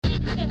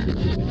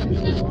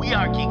We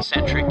are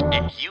geek-centric,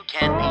 and you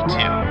can be too.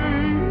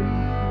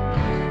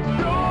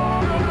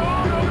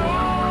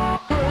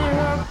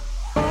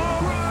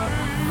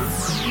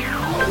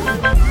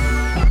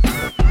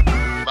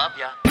 Love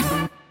ya.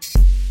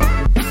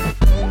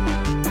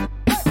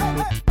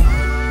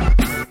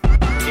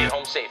 Get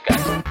home safe,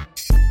 guys.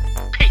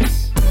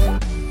 Peace.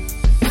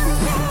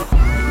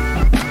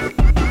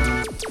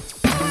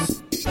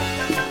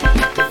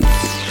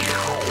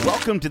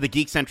 Welcome to the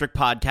Geek-Centric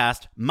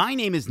Podcast. My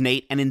name is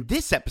Nate, and in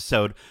this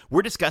episode,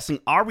 we're discussing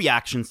our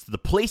reactions to the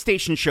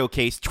PlayStation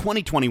Showcase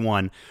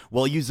 2021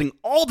 while using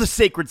all the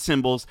sacred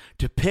symbols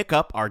to pick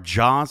up our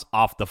jaws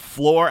off the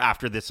floor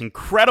after this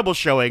incredible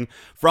showing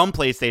from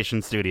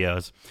PlayStation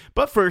Studios.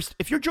 But first,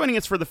 if you're joining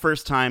us for the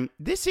first time,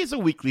 this is a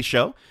weekly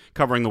show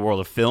covering the world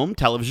of film,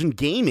 television,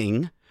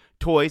 gaming,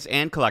 toys,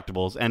 and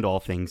collectibles, and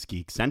all things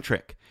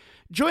geek-centric.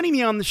 Joining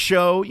me on the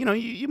show,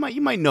 you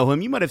might know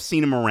him. You might have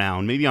seen him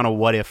around, maybe on a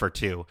What If or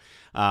two.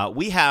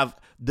 We have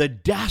the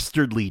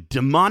dastardly,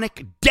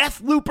 demonic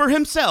death looper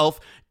himself,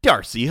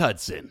 Darcy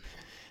Hudson.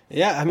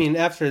 Yeah, I mean,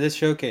 after this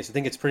showcase, I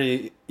think it's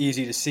pretty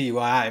easy to see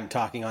why I'm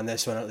talking on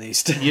this one, at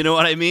least. You know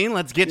what I mean?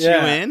 Let's get you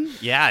in.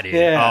 Yeah, dude.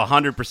 Yeah.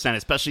 100%,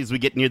 especially as we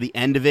get near the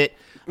end of it.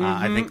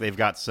 I think they've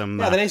got some...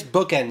 the nice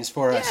bookends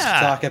for us to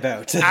talk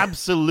about.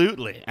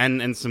 Absolutely.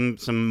 And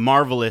some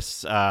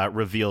marvelous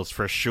reveals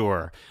for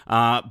sure.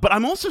 But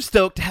I'm also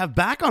stoked to have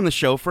back on the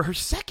show for her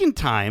second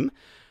time,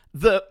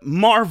 the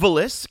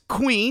marvelous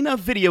queen of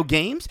video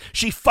games.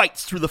 She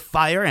fights through the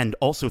fire and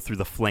also through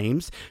the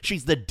flames.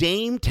 She's the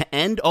dame to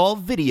end all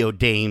video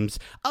dames,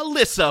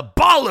 Alyssa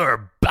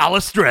Baller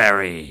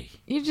Balistreri.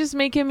 You're just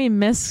making me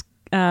miss...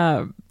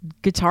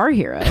 Guitar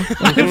Hero.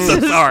 I'm so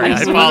sorry.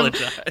 I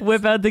apologize.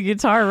 Whip out the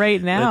guitar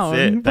right now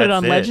and put it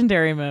on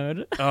legendary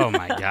mode. Oh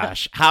my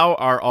gosh. How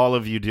are all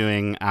of you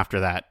doing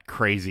after that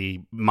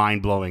crazy,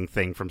 mind-blowing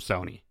thing from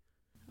Sony?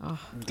 Oh.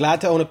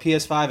 Glad to own a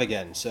PS5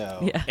 again, so...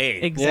 Yeah,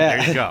 hey,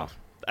 exactly. There you go.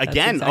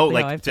 Again,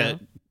 exactly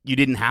you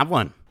didn't have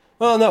one.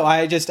 Well, no,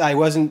 I was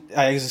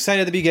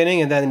excited at the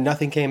beginning, and then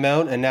nothing came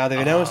out, and now they've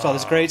announced all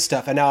this great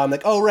stuff, and now I'm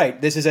like, oh,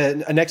 right, this is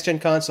a next-gen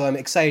console I'm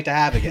excited to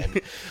have again.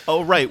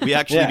 Oh, right, we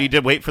actually need to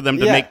wait for them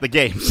to make the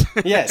games.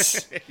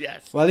 Yes.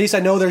 Yes. Well, at least I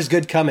know there's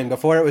good coming.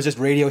 Before, it was just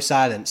radio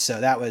silence,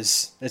 so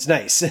it's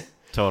nice.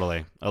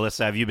 Totally.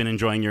 Alyssa, have you been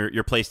enjoying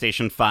your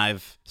PlayStation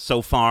 5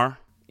 so far?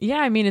 Yeah,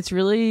 I mean, it's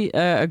really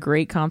a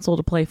great console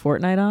to play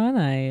Fortnite on.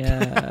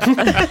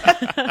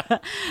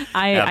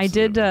 I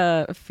did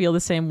feel the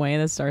same way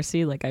as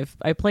Darcy. Like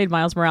I played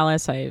Miles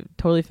Morales, I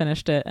totally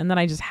finished it, and then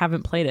I just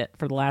haven't played it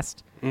for the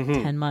last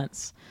 10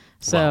 months.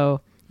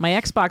 So my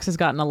Xbox has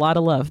gotten a lot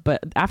of love,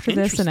 but after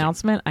this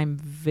announcement, I'm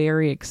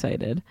very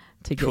excited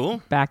to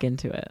get back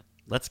into it.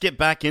 Let's get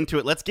back into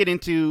it. Let's get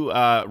into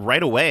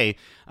right away.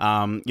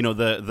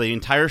 The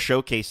entire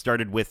showcase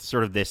started with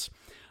sort of this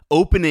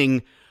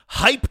opening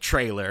hype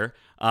trailer.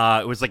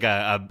 It was like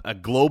a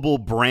global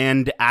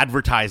brand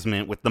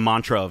advertisement with the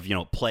mantra of,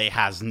 play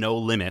has no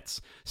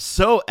limits.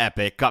 So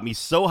epic. Got me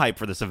so hyped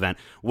for this event.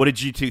 What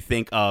did you two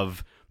think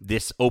of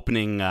this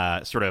opening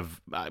sort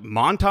of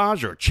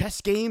montage or chess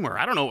game? Or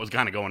I don't know what was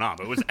kind of going on,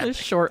 but it was epic. A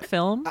short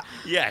film.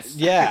 Yes.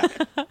 Yeah.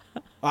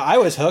 I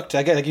was hooked.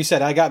 Like you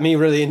said, I got me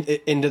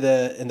really into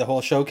the whole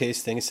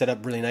showcase thing set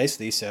up really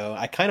nicely. So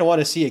I kind of want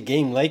to see a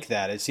game like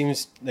that. It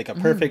seems like a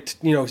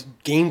perfect,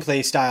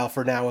 gameplay style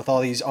for now with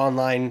all these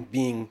online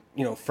being,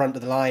 front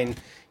of the line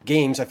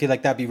games. I feel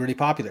like that'd be really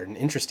popular and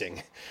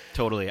interesting.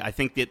 Totally. I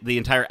think that the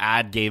entire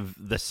ad gave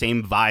the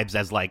same vibes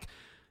as like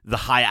the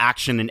high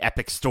action and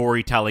epic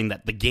storytelling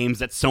that the games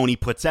that Sony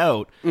puts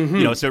out.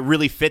 So it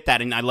really fit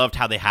that. And I loved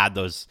how they had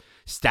those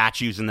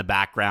statues in the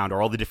background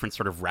or all the different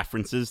sort of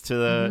references to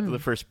the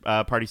first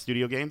party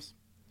studio games.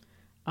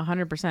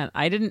 100%.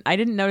 I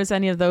didn't notice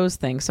any of those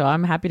things, so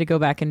I'm happy to go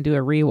back and do a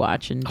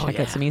rewatch and check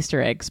out some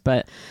Easter eggs.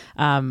 But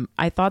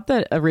I thought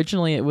that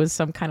originally it was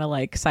some kind of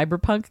like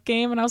cyberpunk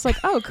game, and I was like,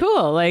 oh,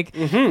 cool. Like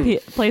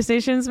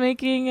PlayStation's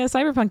making a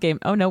cyberpunk game.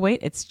 Oh, no,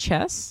 wait, it's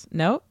chess?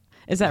 No?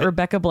 Is that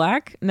Rebecca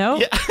Black? No?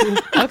 Yeah.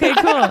 Okay,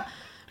 cool.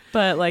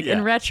 But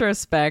in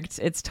retrospect,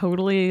 it's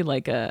totally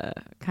like a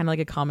kind of like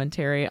a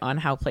commentary on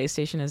how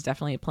PlayStation is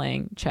definitely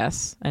playing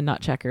chess and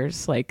not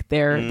checkers. Like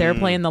they're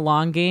playing the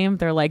long game.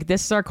 They're like,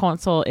 this is our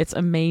console. It's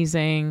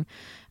amazing.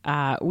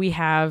 We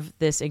have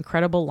this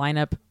incredible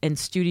lineup and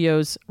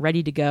studios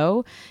ready to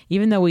go.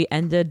 Even though we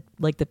ended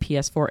like the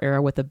PS4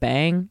 era with a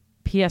bang,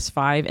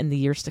 PS5 and the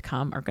years to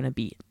come are going to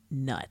be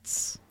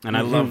nuts. And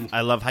I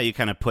love how you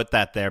kind of put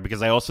that there,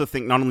 because I also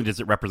think not only does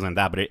it represent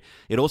that, but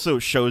it also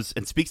shows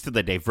and speaks to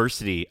the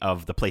diversity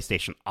of the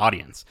PlayStation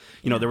audience.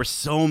 There were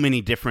so many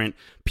different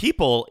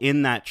people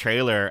in that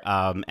trailer,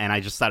 and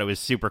I just thought it was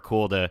super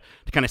cool to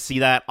kind of see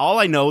that. All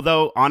I know,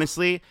 though,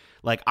 honestly,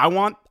 Like I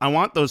want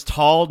those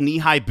tall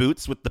knee-high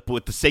boots with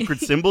the sacred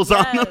symbols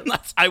on them.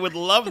 I would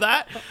love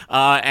that,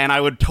 and I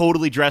would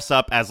totally dress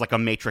up as like a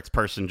Matrix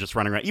person just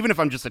running around. Even if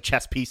I'm just a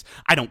chess piece,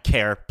 I don't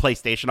care.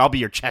 PlayStation, I'll be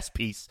your chess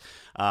piece.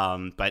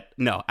 But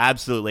no,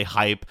 absolutely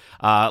hype.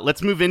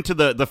 Let's move into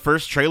the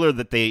first trailer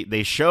that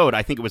they showed.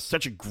 I think it was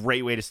such a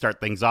great way to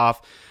start things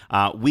off.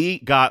 We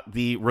got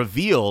the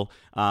reveal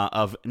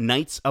of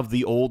Knights of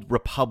the Old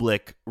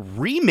Republic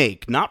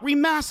remake, not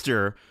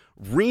remaster.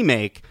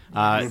 Remake.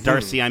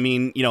 Darcy, I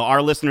mean,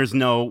 our listeners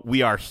know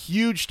we are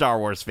huge Star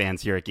Wars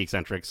fans here at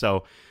Geekcentric.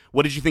 So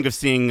what did you think of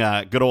seeing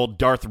good old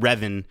Darth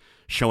Revan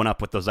showing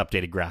up with those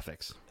updated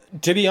graphics?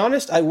 To be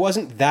honest, I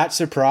wasn't that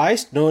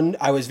surprised. No,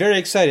 I was very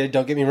excited,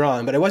 don't get me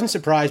wrong, but I wasn't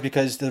surprised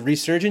because the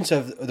resurgence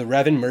of the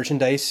Revan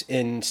merchandise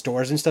in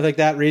stores and stuff like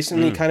that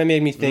recently kind of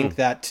made me think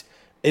that,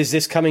 is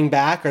this coming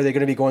back? Are they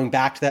going to be going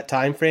back to that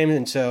time frame?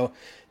 And so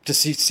to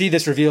see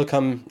this reveal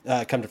come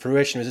to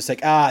fruition was just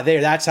like,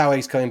 that's how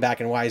he's coming back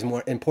and why he's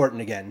more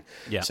important again.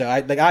 Yeah. So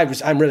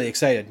I'm really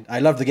excited. I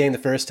loved the game the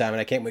first time,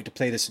 and I can't wait to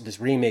play this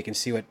remake and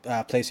see what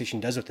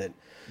PlayStation does with it.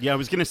 Yeah, I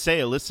was gonna say,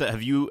 Alyssa,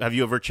 have you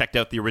ever checked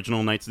out the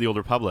original Knights of the Old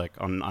Republic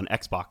on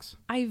Xbox?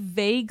 I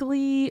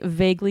vaguely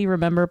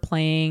remember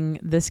playing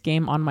this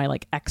game on my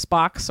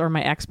Xbox or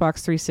my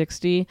Xbox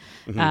 360.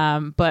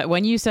 But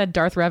when you said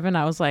Darth Revan,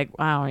 I was like,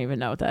 wow, I don't even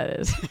know what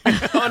that is.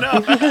 Oh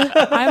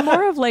no! I'm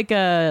more of like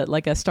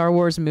a Star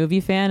Wars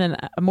movie fan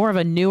and more of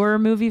a newer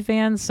movie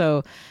fan.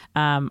 So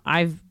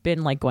I've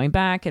been going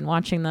back and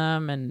watching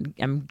them, and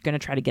I'm gonna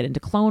try to get into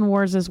Clone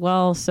Wars as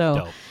well.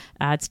 So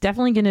it's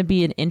definitely going to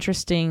be an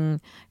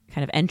interesting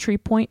kind of entry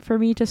point for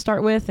me to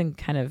start with and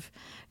kind of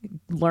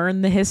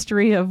learn the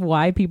history of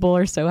why people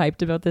are so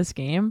hyped about this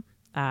game.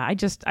 I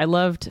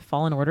loved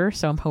Fallen Order,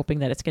 so I'm hoping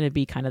that it's going to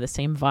be kind of the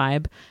same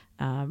vibe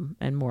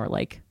and more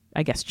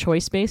I guess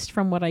choice based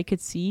from what I could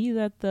see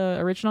that the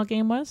original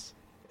game was.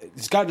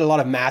 It's gotten a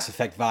lot of Mass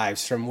Effect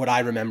vibes from what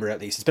I remember,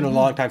 at least. It's been a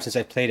long time since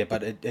I've played it,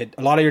 but a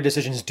lot of your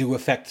decisions do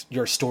affect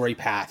your story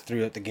path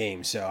throughout the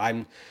game. So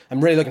I'm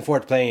really looking forward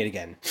to playing it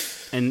again.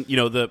 And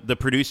the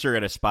producer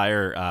at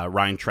Aspire,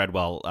 Ryan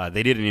Treadwell,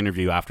 they did an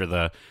interview after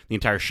the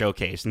entire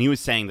showcase, and he was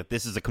saying that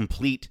this is a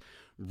complete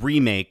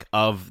remake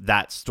of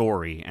that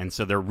story, and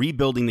so they're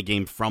rebuilding the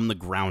game from the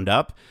ground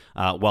up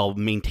while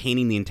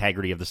maintaining the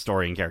integrity of the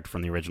story and character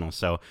from the original.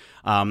 So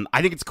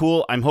I think it's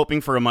cool. I'm hoping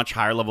for a much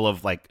higher level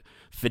of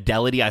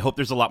fidelity. I hope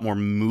there's a lot more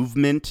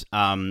movement.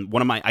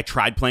 I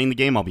tried playing the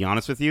game, I'll be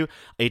honest with you.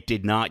 It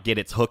did not get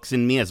its hooks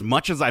in me as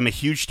much as I'm a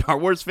huge Star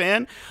Wars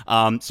fan.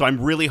 So I'm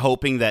really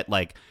hoping that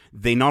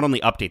they not only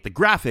update the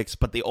graphics,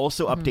 but they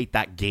also update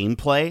that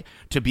gameplay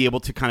to be able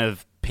to kind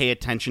of pay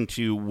attention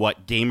to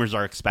what gamers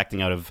are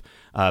expecting out of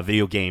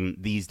video game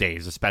these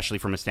days, especially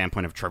from a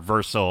standpoint of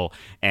traversal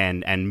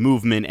and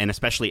movement and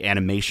especially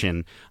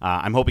animation.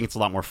 I'm hoping it's a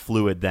lot more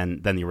fluid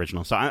than the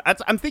original. So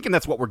I'm thinking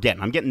that's what we're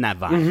getting. I'm getting that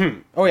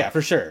vibe. Oh yeah,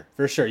 for sure.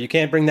 You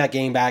can't bring that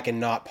game back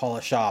and not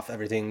polish off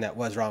everything that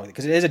was wrong with it,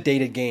 because it is a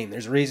dated game.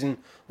 There's a reason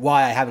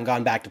why I haven't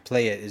gone back to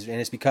play it, and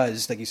it's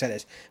because, like you said,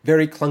 it's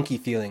very clunky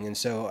feeling. And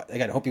so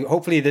again,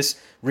 hopefully this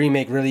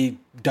remake really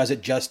does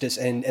it justice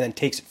and then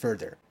takes it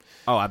further.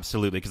 Oh,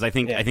 absolutely. Because I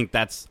think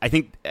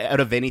out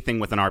of anything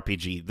with an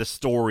RPG, the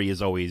story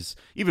is always,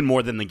 even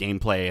more than the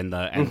gameplay and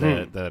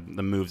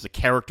the moves, the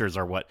characters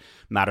are what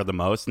matter the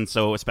most. And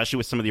so, especially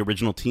with some of the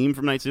original team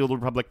from Knights of the Old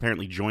Republic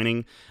apparently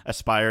joining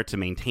Aspire to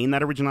maintain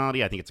that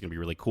originality, I think it's going to be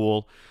really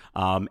cool.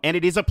 And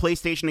it is a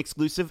PlayStation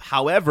exclusive.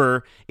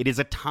 However, it is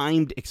a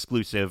timed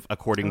exclusive,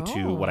 according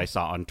to what I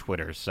saw on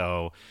Twitter.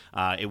 So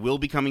it will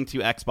be coming to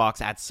Xbox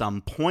at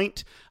some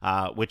point,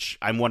 which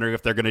I'm wondering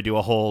if they're going to do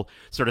a whole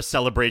sort of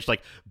celebration,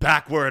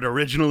 back where it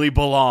originally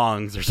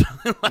belongs or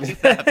something like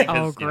that.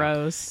 Because,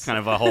 gross. Kind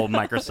of a whole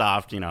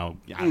Microsoft, I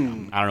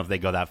don't know if they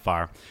go that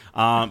far.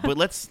 But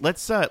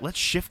let's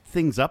shift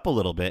things up a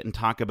little bit and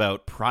talk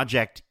about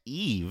Project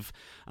Eve.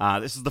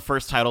 This is the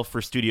first title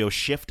for Studio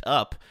Shift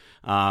Up.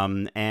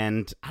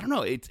 And I don't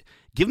know, it's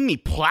giving me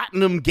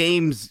Platinum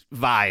Games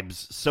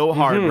vibes so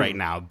hard right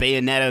now.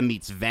 Bayonetta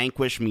meets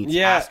Vanquish meets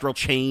Astral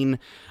Chain.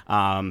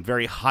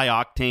 Very high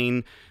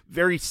octane,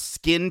 very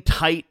skin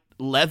tight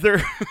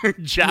leather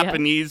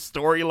Japanese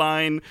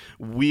storyline,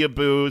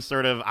 weeaboo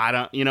sort of.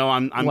 I'm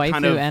waifu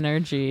kind of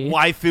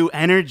waifu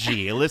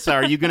energy. Alyssa,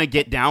 are you gonna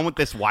get down with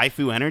this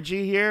waifu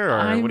energy here,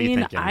 or what are you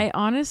thinking? I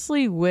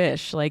honestly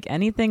wish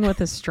anything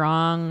with a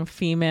strong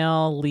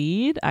female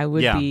lead, I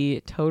would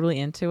be totally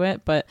into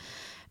it, but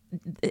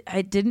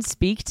it didn't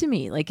speak to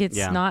me. It's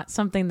not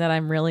something that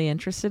I'm really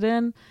interested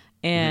in.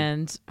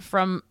 And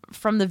from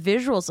the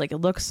visuals, it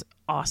looks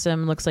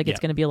awesome. Looks like it's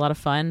going to be a lot of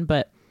fun,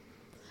 but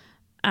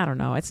I don't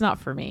know. It's not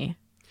for me.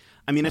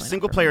 I mean, a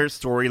single-player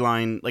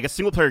storyline, a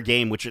single-player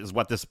game, which is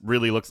what this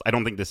really looks. I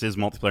don't think this is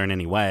multiplayer in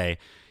any way.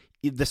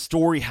 The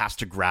story has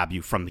to grab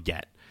you from the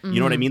get. You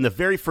know what I mean? The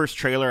very first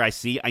trailer I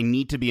see, I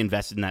need to be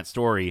invested in that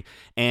story.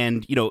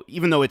 And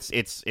even though it's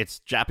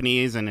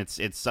Japanese and it's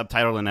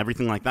subtitled and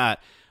everything like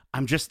that,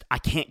 I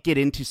can't get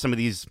into some of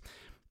these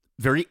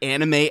very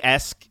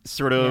anime-esque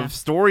sort of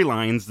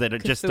storylines that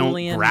just don't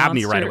Cthulhian grab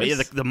me right away.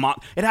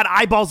 monsters. It had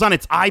eyeballs on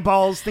its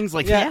eyeballs, things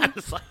like that.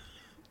 It's like,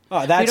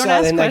 Oh, that's We don't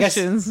ask and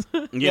questions.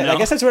 you Yeah, know? I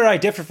guess that's where I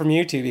differ from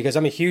you two because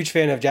I'm a huge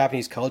fan of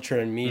Japanese culture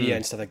and media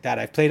and stuff like that.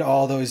 I've played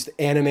all those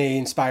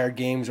anime-inspired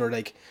games or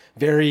like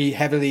very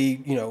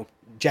heavily,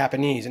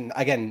 Japanese. And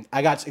again,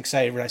 I got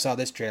excited when I saw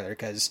this trailer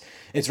because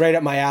it's right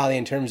up my alley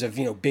in terms of,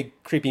 big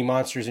creepy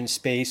monsters in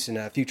space and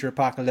a future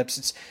apocalypse.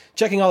 It's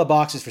checking all the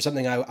boxes for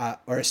something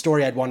or a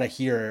story I'd want to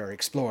hear or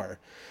explore.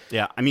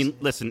 Yeah, I mean,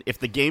 listen, if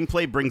the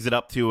gameplay brings it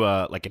up to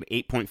like an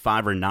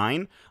 8.5 or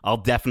 9, I'll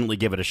definitely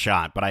give it a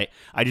shot. But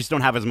I just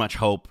don't have as much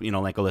hope,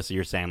 like Alyssa,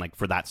 you're saying, like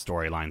for that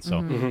storyline.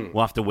 So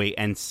we'll have to wait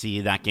and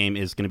see. That game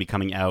is going to be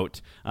coming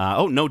out.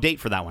 No date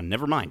for that one.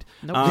 Never mind.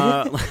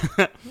 Nope.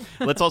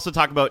 Let's also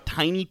talk about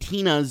Tiny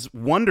Tina's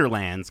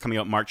Wonderlands coming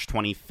out March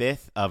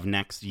 25th of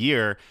next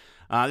year.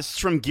 This is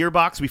from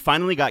Gearbox. We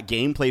finally got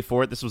gameplay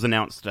for it. This was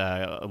announced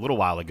a little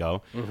while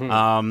ago.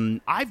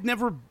 I've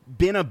never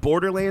been a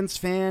Borderlands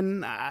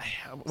fan.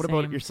 What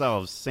about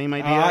yourselves? Same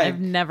idea? I've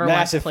never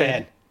massive once played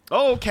fan. it.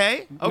 Oh,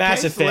 okay.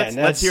 Massive so fan.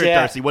 Let's hear it,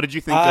 Darcy. What did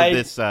you think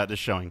of this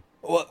showing?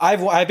 Well,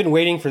 I've been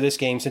waiting for this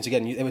game since,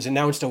 again, it was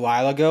announced a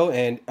while ago,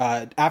 and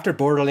after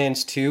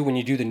Borderlands 2, when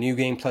you do the new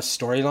game plus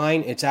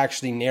storyline, it's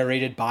actually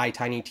narrated by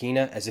Tiny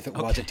Tina as if it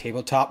was a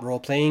tabletop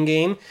role-playing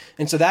game,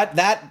 and so that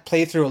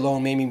playthrough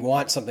alone made me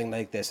want something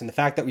like this, and the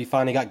fact that we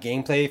finally got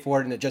gameplay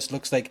for it, and it just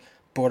looks like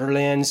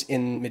Borderlands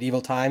in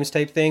medieval times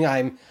type thing,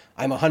 I'm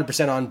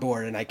 100% on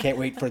board, and I can't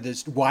wait for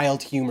this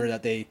wild humor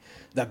that the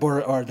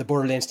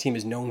Borderlands team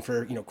is known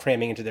for,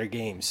 cramming into their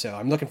games, so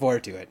I'm looking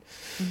forward to it.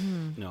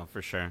 No,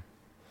 for sure.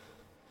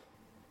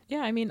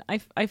 Yeah, I mean,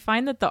 I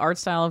find that the art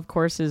style, of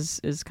course,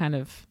 is kind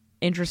of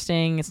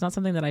interesting. It's not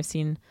something that I've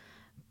seen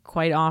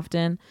quite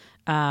often.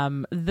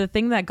 The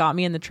thing that got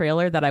me in the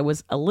trailer that I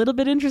was a little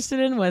bit interested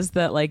in was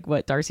that, like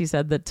what Darcy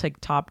said, the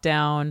top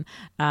down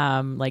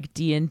like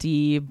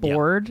D&D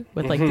board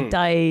with like the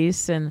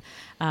dice and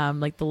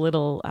like the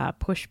little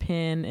push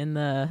pin in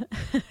the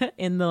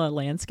in the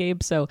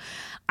landscape. So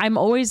I'm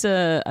always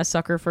a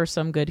sucker for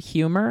some good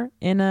humor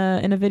in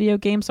a video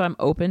game, so I'm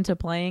open to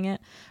playing it.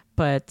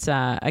 But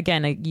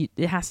again,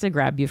 it has to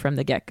grab you from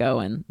the get-go,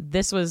 and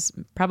this was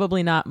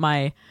probably not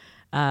my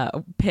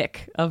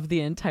pick of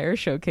the entire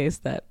showcase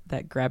that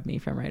grabbed me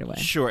from right away.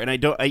 Sure, and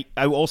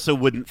I also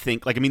wouldn't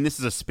think, like, I mean, this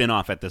is a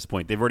spin-off at this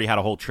point. They've already had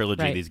a whole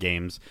trilogy of these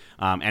games,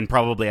 and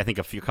probably, I think,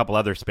 a couple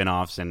other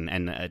spin-offs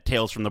and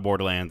Tales from the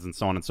Borderlands and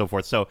so on and so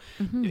forth. So,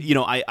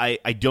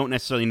 I don't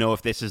necessarily know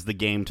if this is the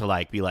game to,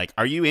 like, be like,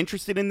 are you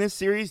interested in this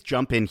series?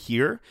 Jump in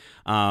here.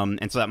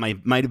 And so that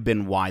might have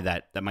been why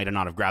that might have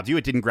not have grabbed you.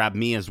 It didn't grab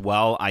me as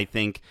well. I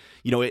think,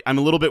 I'm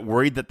a little bit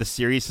worried that the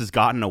series has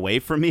gotten away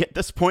from me at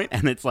this point,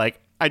 and it's like,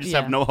 I just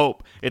have no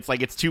hope. It's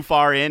like it's too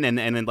far in, and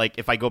then like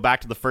if I go back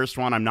to the first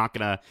one, I'm not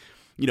gonna,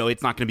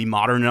 it's not gonna be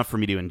modern enough for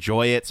me to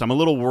enjoy it. So I'm a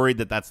little worried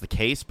that that's the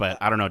case. But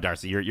I don't know,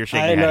 Darcy, you're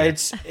shaking your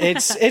head.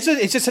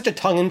 It's just such a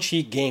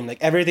tongue-in-cheek game. Like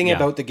everything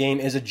about the game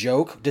is a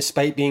joke,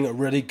 despite being a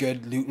really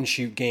good loot and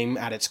shoot game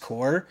at its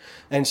core.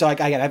 And so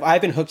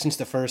I've been hooked since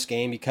the first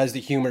game because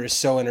the humor is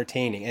so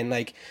entertaining. And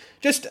like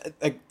just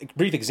a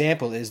brief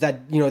example is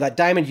that that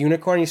diamond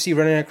unicorn you see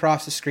running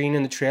across the screen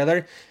in the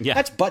trailer. Yeah,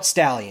 that's Butt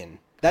Stallion.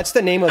 That's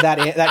the name of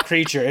that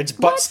creature. It's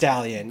Butt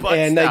Stallion.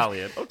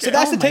 Stallion. Okay. So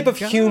that's the type of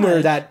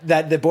humor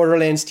that the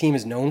Borderlands team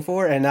is known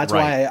for, and that's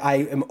why I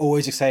am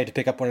always excited to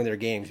pick up one of their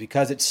games,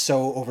 because it's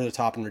so over the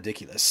top and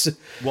ridiculous.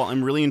 Well,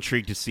 I'm really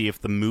intrigued to see if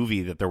the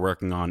movie that they're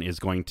working on is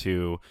going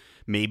to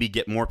maybe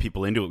get more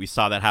people into it. We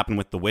saw that happen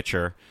with The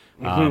Witcher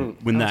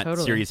when that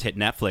series hit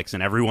Netflix,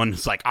 and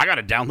everyone's like, I got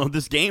to download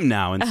this game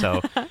now. And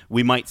so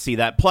we might see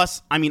that.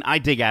 Plus, I mean, I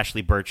dig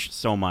Ashley Birch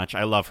so much.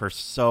 I love her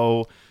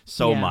so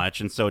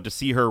much. And so to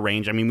see her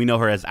range, I mean, we know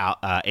her as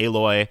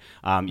Aloy.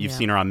 You've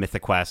seen her on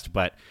Mythic Quest,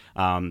 but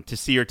to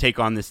see her take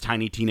on this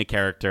Tiny Tina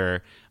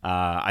character,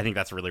 I think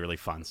that's really, really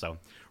fun. So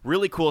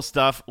really cool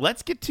stuff.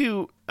 Let's get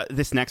to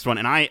this next one.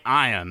 And I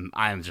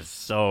am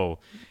just so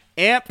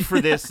amped for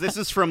this. This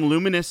is from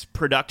Luminous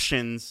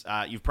Productions.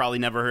 You've probably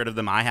never heard of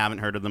them. I haven't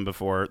heard of them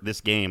before.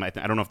 This game, I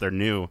don't know if they're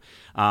new,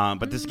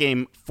 but this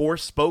game,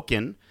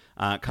 Forspoken,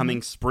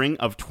 coming spring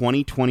of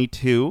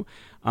 2022.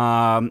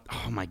 Oh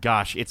my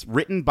gosh, it's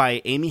written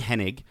by Amy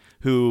Hennig,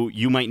 who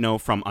you might know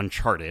from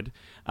Uncharted,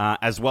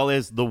 as well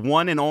as the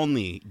one and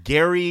only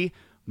Gary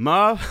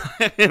Whitta,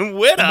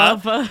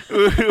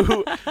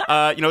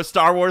 who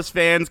Star Wars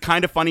fans,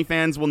 kind of funny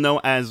fans, will know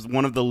as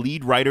one of the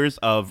lead writers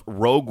of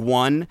Rogue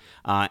One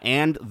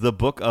and the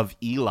Book of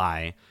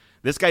Eli.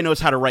 This guy knows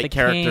how to write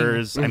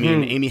characters. I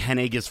mean, Amy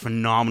Hennig is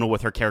phenomenal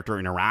with her character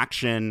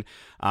interaction.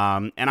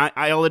 And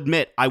I'll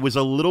admit, I was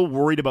a little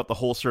worried about the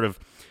whole sort of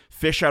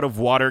fish out of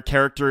water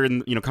character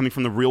and, coming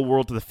from the real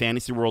world to the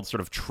fantasy world sort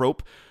of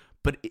trope.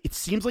 But it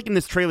seems like in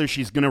this trailer,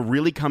 she's going to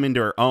really come into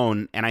her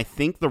own. And I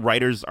think the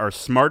writers are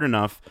smart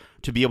enough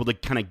to be able to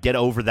kind of get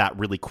over that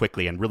really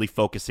quickly and really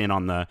focus in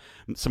on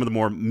some of the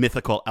more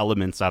mythical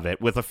elements of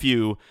it with a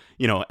few,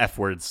 F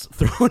words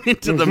thrown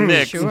into the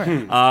mix. Sure.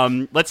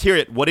 Let's hear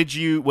it. What did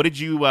you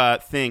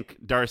think,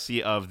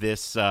 Darcy, of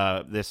this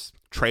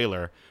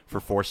trailer for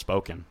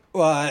Forspoken?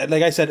 Well,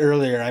 like I said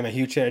earlier, I'm a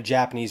huge fan of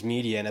Japanese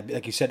media, and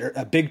like you said,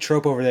 a big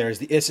trope over there is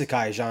the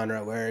isekai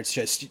genre, where it's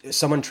just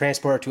someone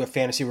transported to a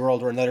fantasy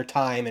world or another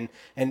time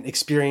and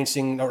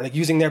experiencing or like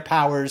using their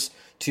powers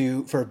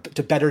to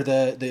better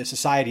the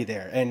society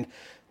there. And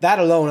that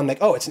alone, I'm like,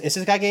 oh, it's an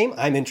isekai game.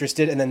 I'm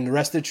interested. And then the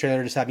rest of the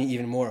trailer just had me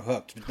even more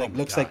hooked. Like,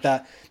 looks like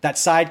that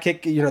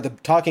sidekick, the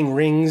talking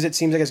rings. It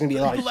seems like it's gonna be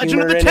a lot of Legend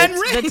humor of the in Ten it.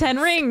 Rings. The 10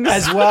 Rings.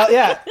 As well.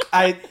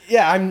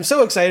 Yeah, I'm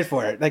so excited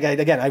for it. Like, I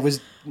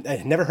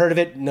never heard of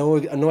it.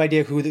 No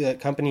idea who the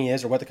company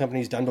is or what the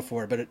company's done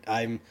before. But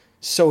I'm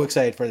so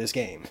excited for this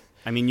game.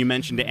 I mean, you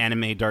mentioned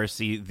anime,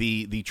 Darcy.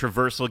 The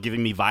traversal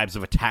giving me vibes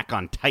of Attack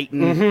on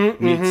Titan,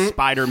 meets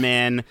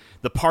Spider-Man.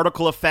 The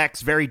particle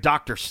effects, very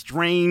Doctor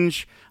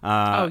Strange.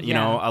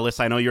 Alyssa,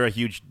 I know you're a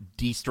huge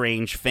D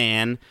Strange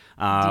fan.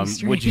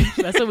 Would you?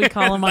 That's what we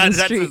call him on the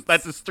street.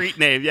 That's a street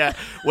name. Yeah.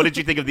 What did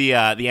you think of the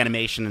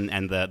animation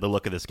and the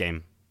look of this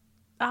game?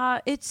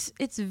 It's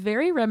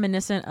very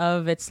reminiscent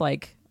of its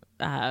like.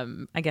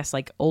 I guess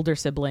like older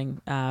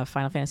sibling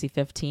Final Fantasy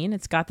 15.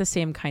 It's got the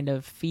same kind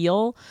of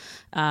feel.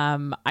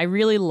 I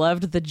really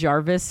loved the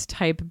Jarvis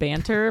type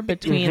banter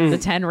between the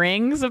 10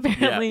 Rings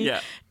apparently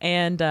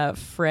and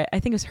Frey. I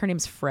think her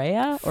name's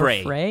Freya or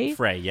Frey.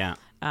 Frey, yeah.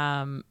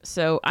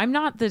 So I'm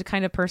not the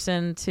kind of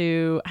person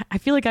I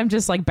feel like I'm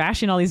just like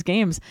bashing all these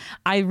games.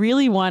 I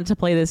really want to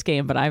play this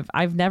game, but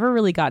I've never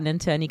really gotten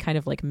into any kind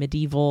of like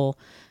medieval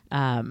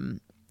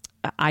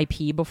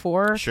IP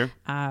before. Sure.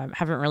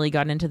 Haven't really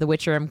gotten into The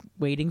Witcher. I'm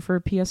waiting for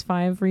a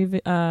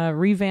PS5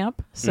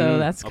 revamp, so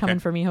that's coming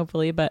for me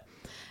hopefully. But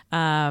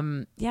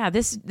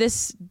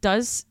this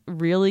does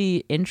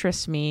really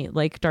interest me.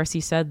 Like Darcy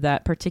said,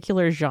 that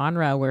particular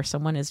genre where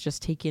someone is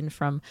just taken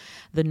from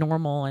the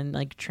normal and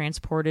like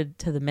transported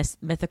to the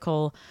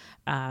mythical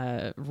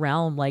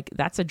realm. Like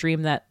that's a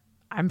dream that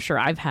I'm sure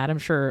I've had. I'm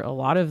sure a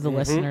lot of the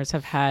listeners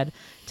have had,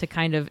 to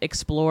kind of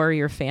explore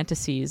your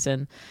fantasies.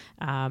 And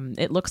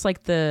it looks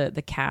like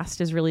the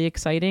cast is really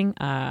exciting.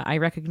 I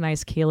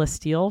recognize Kayla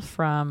Steele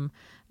from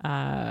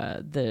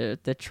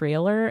the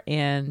trailer,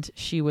 and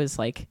she was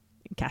like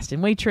cast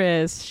in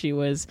Waitress. She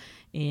was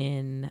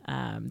in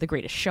The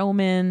Greatest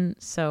Showman.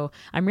 So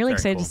I'm really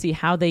excited to see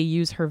how they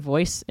use her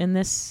voice in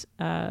this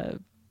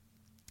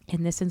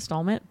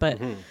installment.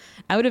 But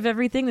out of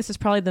everything, this is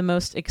probably the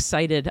most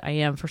excited I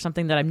am for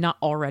something that I'm not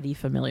already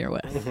familiar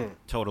with.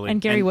 Totally.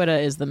 And Gary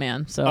Whitta is the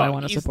man, so I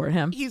want to support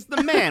him. He's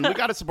the man. We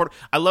got to support.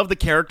 I love the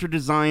character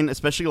design,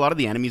 especially a lot of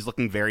the enemies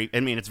looking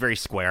it's very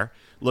square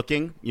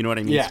looking. You know what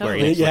I mean? Yeah, Square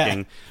totally.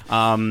 looking.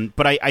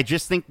 But I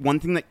just think one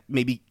thing that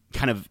maybe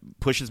kind of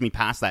pushes me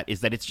past that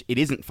is that it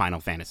isn't Final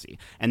Fantasy,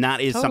 and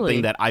that is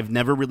something that I've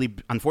never really,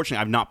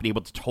 unfortunately, I've not been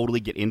able to totally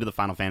get into the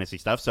Final Fantasy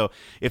stuff. So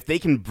if they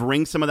can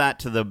bring some of that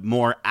to the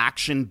more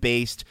action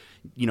based,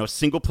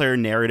 single player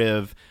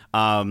narrative,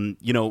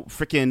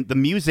 freaking the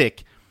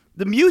music.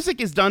 The music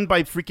is done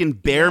by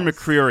freaking Bear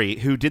McCreary,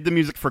 who did the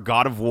music for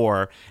God of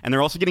War, and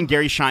they're also getting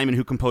Gary Scheinman,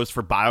 who composed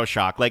for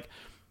BioShock. Like,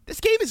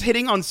 this game is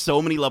hitting on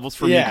so many levels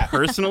for me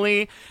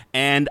personally,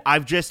 and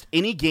I've just,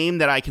 any game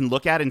that I can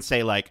look at and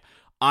say, like,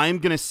 I'm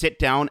going to sit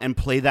down and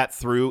play that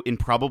through in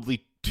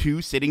probably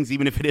 2 sittings,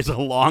 even if it is a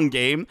long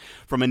game.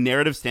 From a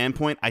narrative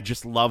standpoint, I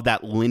just love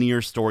that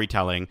linear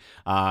storytelling,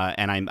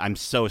 and I'm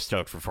so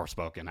stoked for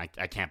Forspoken.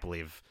 I can't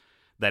believe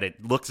that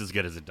it looks as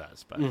good as it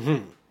does. But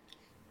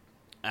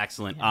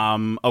excellent.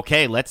 Yeah.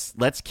 Okay,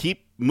 let's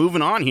keep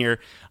moving on here.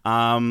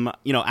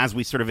 As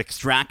we sort of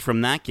extract from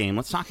that game,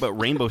 let's talk about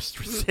Rainbow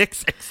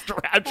Six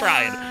I'm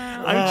trying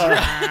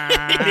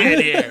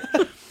here.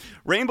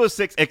 Rainbow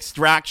Six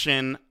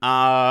Extraction.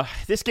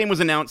 This game was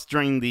announced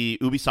during the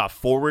Ubisoft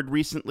Forward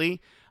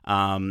recently,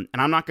 and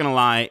I'm not going to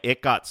lie,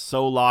 it got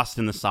so lost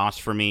in the sauce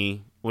for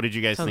me. What did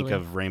you guys think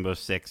of Rainbow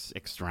Six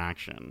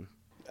Extraction?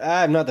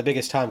 I'm not the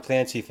biggest Tom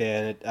Clancy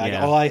fan.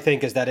 All I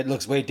think is that it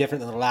looks way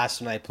different than the last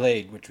one I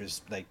played, which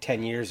was like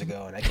 10 years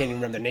ago, and I can't even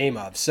remember the name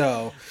of.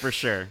 So for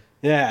sure.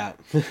 Yeah.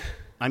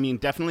 I mean,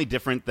 definitely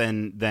different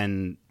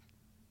than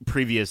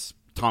previous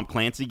Tom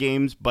Clancy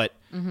games, but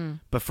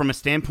from a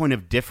standpoint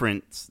of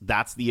difference,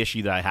 that's the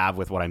issue that I have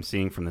with what I'm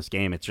seeing from this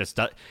game. It's just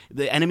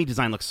the enemy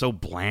design looks so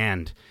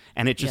bland,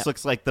 and it just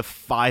looks like the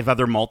 5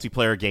 other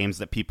multiplayer games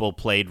that people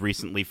played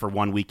recently for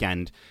one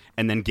weekend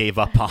and then gave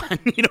up on.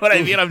 You know what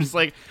I mean? I'm just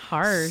like,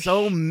 harsh.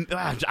 So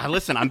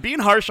listen, I'm being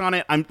harsh on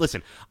it.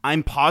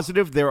 I'm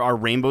positive there are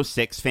Rainbow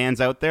Six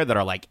fans out there that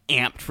are like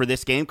amped for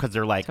this game because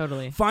they're like,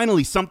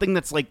 finally something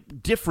that's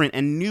like different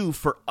and new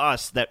for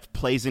us that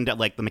plays into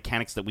like the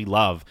mechanics that we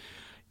love.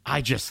 I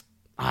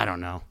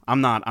don't know.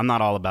 I'm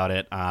not all about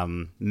it.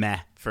 Meh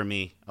for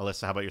me.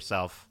 Alyssa, how about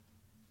yourself?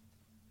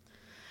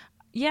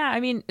 Yeah, I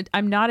mean,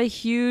 I'm not a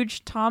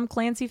huge Tom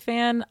Clancy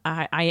fan.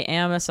 I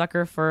am a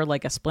sucker for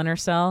like a Splinter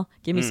Cell.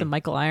 Give me some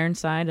Michael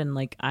Ironside and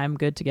like I'm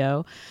good to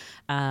go.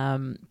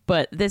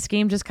 But this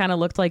game just kind of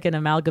looked like an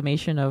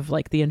amalgamation of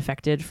like the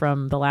infected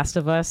from The Last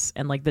of Us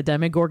and like the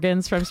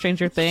Demogorgons from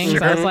Stranger Things.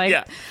 Sure. I was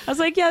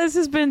like, Yeah. this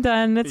has been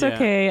done. It's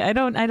okay. I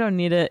don't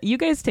need it. You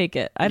guys take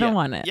it. I don't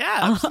want it. Yeah,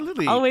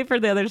 absolutely. I'll wait for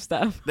the other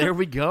stuff. There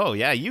we go.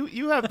 Yeah,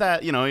 you have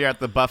that. You know, you're at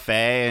the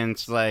buffet and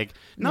it's like,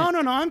 no,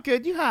 I'm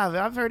good. You have it.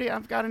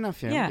 I've got enough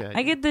here. Yeah, I'm good.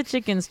 I get the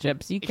chicken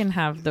strips. You can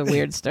have the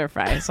weird stir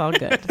fry. It's all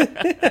good.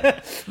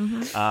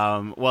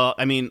 Well,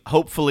 I mean,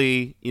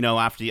 hopefully, you know,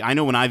 I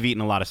know when I've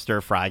eaten a lot of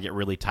stir fry, I get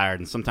really tired,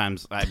 and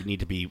sometimes I need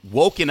to be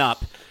woken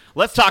up.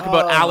 Let's talk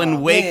about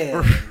Alan Wake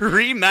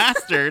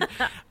Remastered,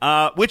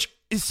 which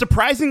is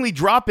surprisingly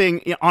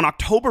dropping on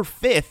October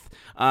 5th.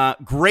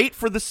 Great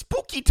for the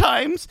spooky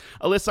times.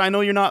 Alyssa, I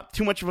know you're not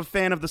too much of a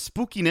fan of the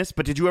spookiness,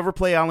 but did you ever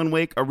play Alan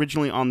Wake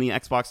originally on the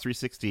Xbox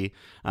 360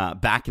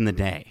 back in the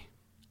day?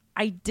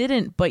 I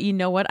didn't, but you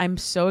know what? I'm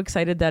so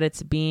excited that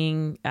it's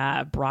being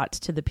brought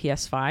to the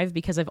PS5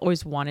 because I've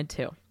always wanted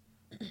to.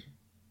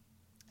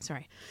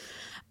 Sorry.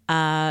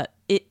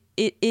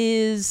 It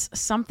is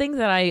something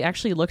that I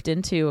actually looked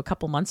into a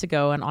couple months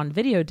ago, and on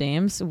Video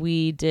Dames,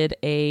 we did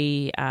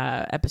a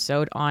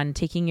episode on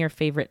taking your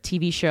favorite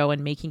TV show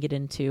and making it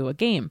into a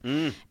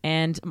game.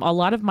 And a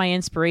lot of my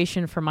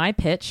inspiration for my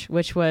pitch,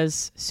 which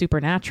was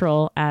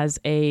Supernatural as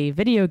a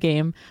video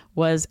game,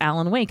 was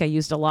Alan Wake. I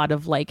used a lot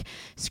of like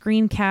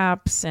screen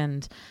caps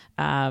and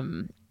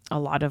a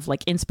lot of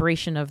like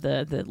inspiration of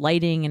the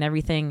lighting and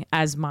everything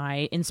as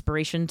my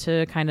inspiration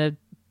to kind of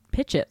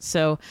pitch it.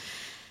 So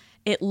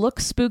it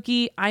looks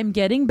spooky. I'm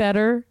getting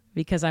better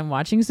because I'm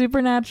watching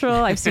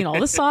Supernatural. I've seen all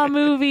the Saw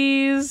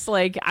movies.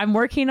 Like, I'm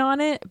working on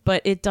it,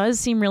 but it does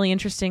seem really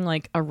interesting.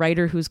 Like a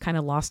writer who's kind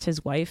of lost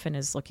his wife and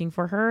is looking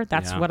for her.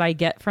 That's what I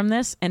get from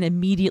this. And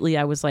immediately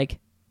I was like,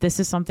 this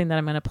is something that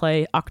I'm going to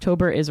play.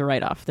 October is a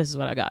write-off. This is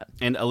what I got.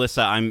 And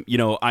Alyssa,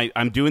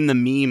 I'm doing the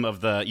meme of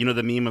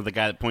the meme of the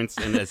guy that points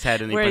in his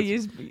head and he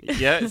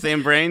points,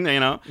 same brain, you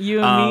know.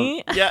 You and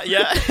me?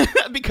 Yeah.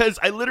 Because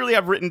I literally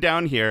have written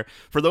down here,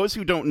 for those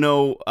who don't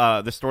know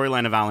the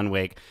storyline of Alan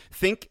Wake,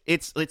 think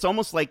it's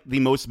almost like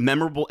the most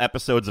memorable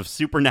episodes of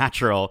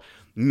Supernatural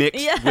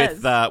mixed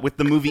with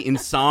the movie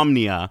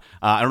Insomnia.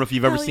 I don't know if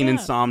you've ever seen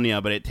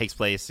Insomnia, but it takes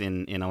place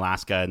in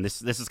Alaska, and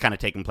this is kind of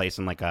taking place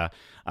in like a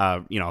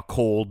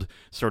cold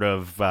sort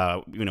of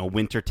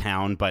winter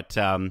town. But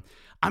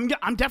I'm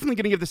definitely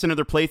going to give this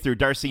another playthrough.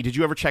 Darcy, did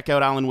you ever check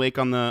out Alan Wake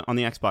on the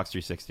Xbox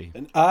 360?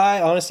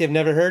 I honestly have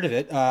never heard of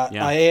it.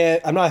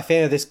 I'm not a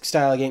fan of this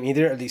style of game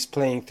either, at least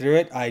playing through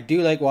it. I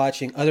do like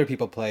watching other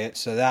people play it,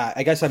 so that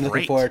I guess I'm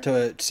looking forward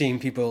to seeing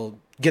people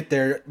get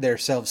their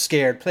selves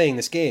scared playing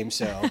this game.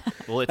 So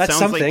well, that's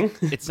something.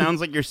 It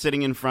sounds like you're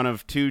sitting in front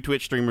of two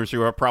Twitch streamers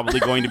who are probably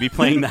going to be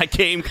playing that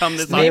game come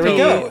this October. There we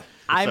go.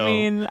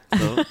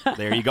 So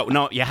there you go.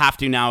 No, you have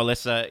to now,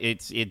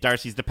 Alyssa.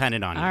 Darcy's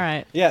dependent on you. All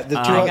right. Yeah,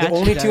 the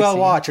only two I'll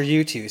watch are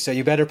you two, so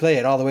you better play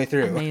it all the way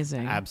through.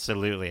 Amazing.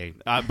 Absolutely.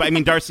 But I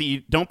mean,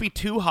 Darcy, don't be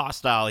too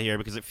hostile here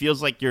because it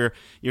feels like you're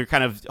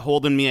kind of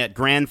holding me at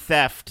Grand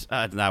Theft.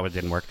 That one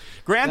didn't work.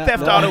 Grand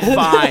Theft Auto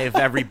 5,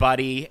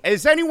 everybody.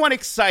 Is anyone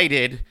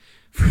excited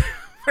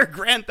for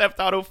Grand Theft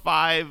Auto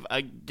 5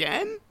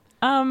 again?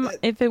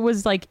 If it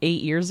was like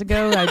 8 years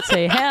ago, I'd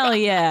say hell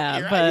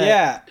yeah. But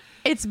yeah.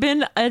 It's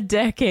been a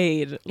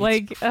decade,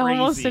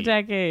 almost a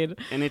decade.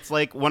 And it's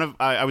like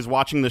I was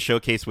watching the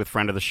showcase with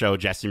friend of the show,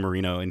 Jesse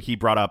Marino, and he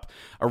brought up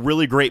a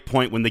really great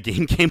point when the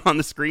game came on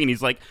the screen.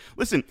 He's like,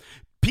 listen,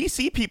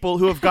 PC people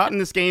who have gotten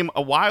this game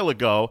a while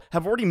ago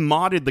have already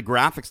modded the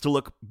graphics to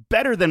look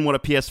better than what a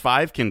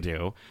PS5 can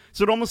do.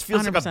 So it almost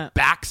feels 100%. like a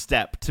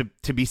backstep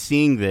to be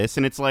seeing this.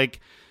 And it's like,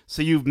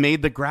 so you've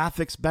made the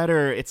graphics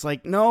better. It's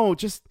like, no,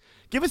 just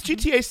give us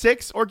GTA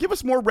 6 or give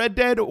us more Red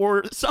Dead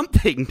or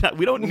something.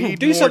 We don't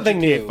need more something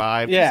GTA new.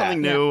 5. Yeah. Do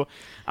something new.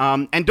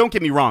 And don't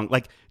get me wrong,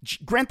 like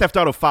Grand Theft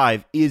Auto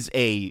 5 is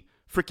a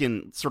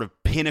freaking sort of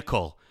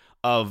pinnacle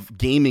of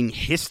gaming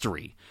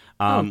history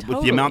totally.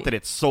 with the amount that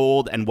it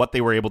sold and what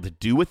they were able to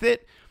do with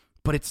it.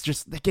 But it's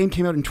just, the game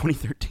came out in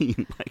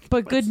 2013.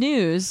 But good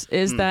news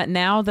is that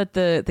now that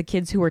the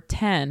kids who were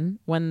 10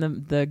 when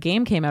the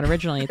game came out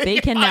originally, they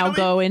can now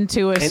go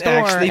into a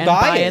store and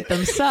buy it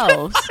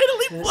themselves.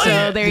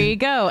 So there you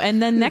go. And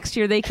then next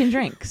year they can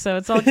drink. So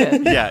it's all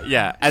good.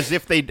 Yeah. As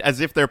if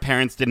their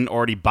parents didn't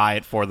already buy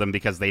it for them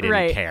because they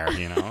didn't care,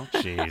 you know?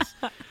 Jeez.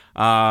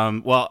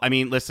 Well, I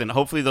mean, listen,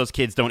 hopefully those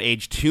kids don't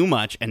age too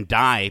much and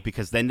die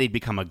because then they'd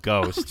become a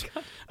ghost.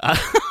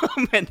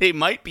 And they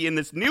might be in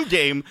this new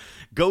game,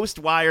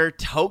 Ghostwire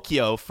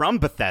Tokyo from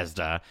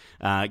Bethesda,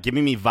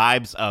 giving me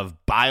vibes of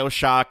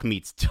BioShock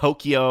meets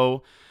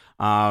Tokyo.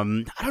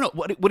 I don't know.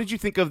 What did you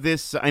think of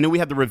this? I know we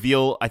had the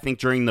reveal, I think,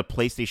 during the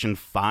PlayStation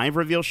 5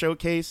 reveal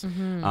showcase.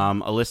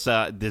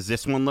 Alyssa, does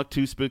this one look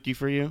too spooky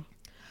for you?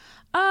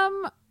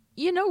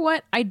 You know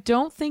what? I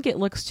don't think it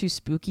looks too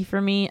spooky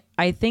for me.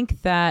 I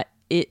think that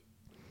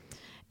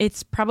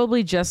it's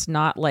probably just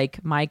not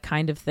like my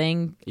kind of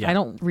thing. Yeah. I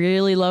don't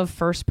really love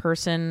first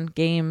person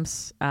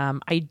games.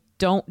 I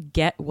don't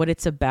get what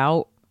it's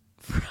about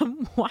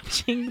from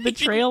watching the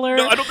trailer.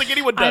 No, I don't think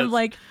anyone does. I'm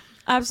like,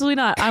 absolutely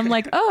not. I'm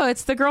like, oh,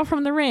 it's the girl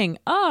from The Ring.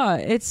 Oh,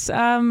 it's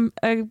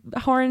a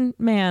horn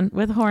man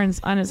with horns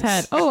on his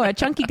head. Oh, a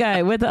chunky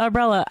guy with an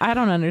umbrella. I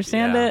don't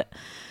understand it.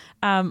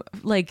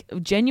 Like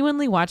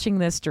genuinely watching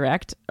this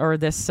direct or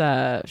this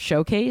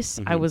showcase,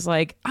 I was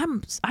like,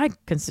 I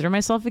consider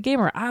myself a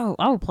gamer.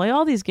 I'll play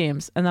all these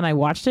games. And then I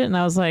watched it and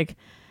I was like,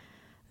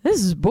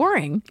 this is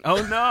boring.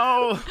 Oh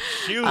no!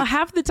 Shoot.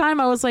 Half the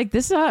time I was like,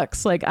 this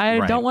sucks. Like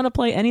I don't want to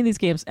play any of these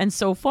games. And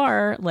so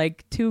far,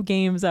 like 2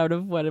 games out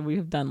of what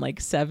we've done,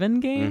 like 7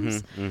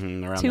 games.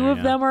 2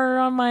 of them are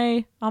on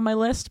my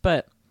list.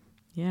 But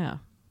yeah,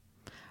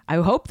 I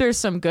hope there's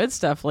some good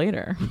stuff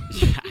later.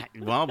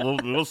 Well,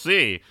 we'll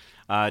see.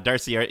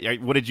 Darcy,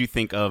 what did you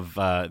think of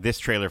this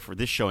trailer for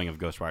this showing of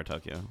Ghostwire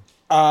Tokyo?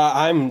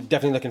 I'm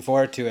definitely looking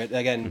forward to it.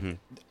 Again,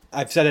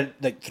 I've said it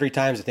like 3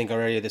 times, I think,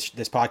 already this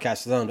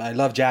podcast alone. I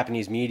love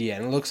Japanese media,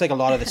 and it looks like a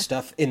lot of the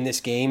stuff in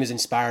this game is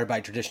inspired by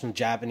traditional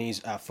Japanese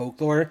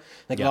folklore.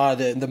 Like a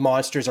lot of the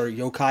monsters are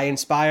yokai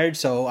inspired,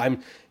 so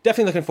I'm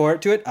definitely looking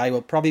forward to it. I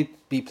will probably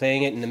be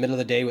playing it in the middle of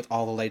the day with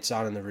all the lights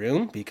on in the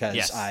room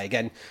because I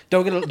again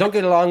don't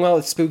get along well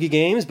with spooky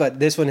games, but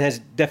this one has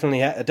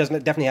definitely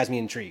has me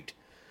intrigued.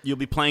 You'll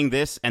be playing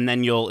this, and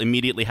then you'll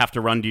immediately have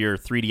to run to your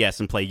 3DS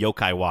and play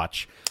Yokai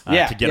Watch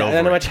to get over it.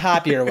 And a much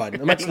happier one,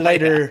 a much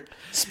lighter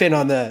spin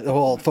on the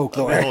whole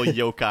folklore. The whole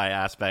yokai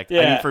aspect.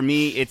 I mean, for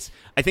me,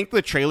 I think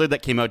the trailer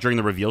that came out during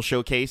the reveal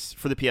showcase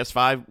for the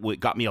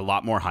PS5 got me a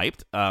lot more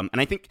hyped. And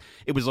I think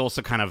it was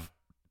also kind of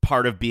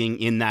part of being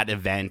in that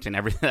event, and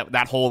everything.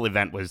 That whole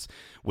event was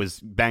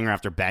banger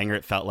after banger,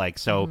 it felt like.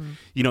 So,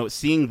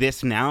 seeing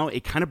this now,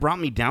 it kind of brought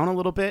me down a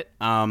little bit.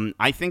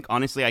 I think,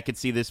 honestly, I could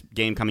see this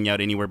game coming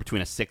out anywhere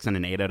between a 6 and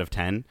an 8 out of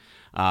 10.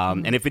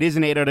 And if it is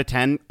an 8 out of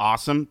 10,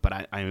 awesome,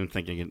 but I'm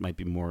thinking it might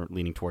be more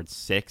leaning towards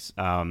 6.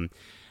 I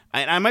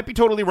might be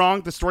totally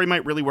wrong. The story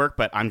might really work,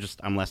 but I'm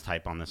less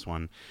hype on this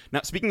one.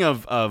 Now, speaking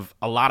of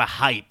a lot of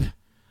hype,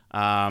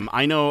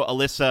 I know,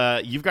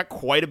 Alyssa, you've got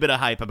quite a bit of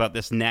hype about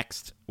this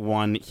next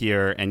one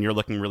here, and you're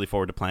looking really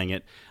forward to playing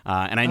it.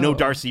 And I know,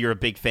 Darcy, you're a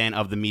big fan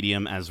of the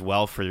medium as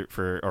well for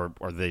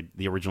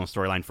the original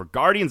storyline for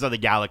Guardians of the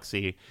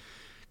Galaxy.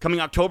 Coming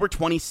October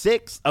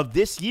 26th of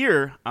this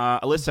year,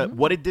 Alyssa,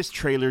 what did this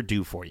trailer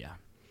do for you?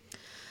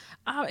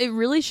 It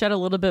really shed a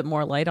little bit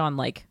more light on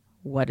like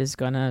what is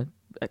going to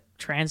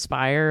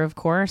transpire, of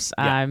course.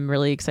 Yeah. I'm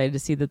really excited to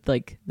see that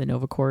like the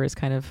Nova Corps is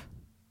kind of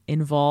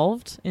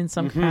involved in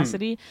some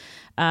capacity.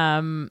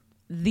 The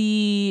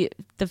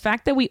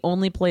fact that we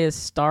only play as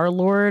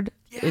Star-Lord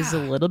is a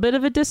little bit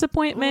of a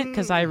disappointment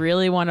because I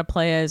really want to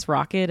play as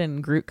Rocket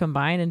and Groot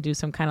combined and do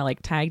some kind of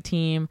like tag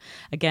team.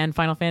 Again,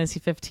 Final Fantasy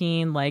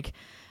 15 like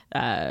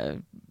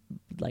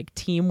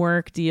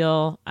teamwork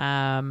deal.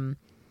 I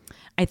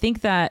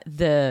think that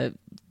the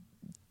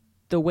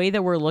way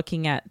that we're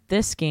looking at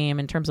this game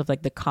in terms of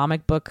like the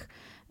comic book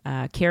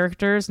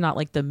characters, not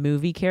like the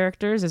movie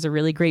characters, is a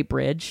really great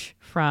bridge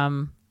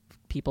from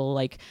people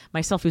like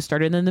myself who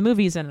started in the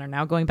movies and are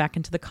now going back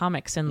into the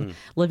comics and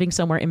living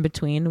somewhere in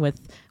between with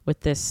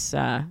this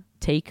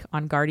take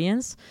on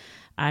Guardians.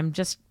 I'm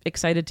just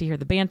excited to hear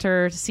the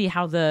banter, to see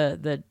how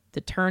the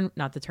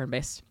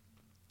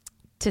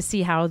to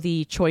see how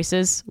the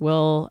choices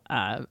will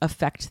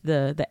affect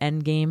the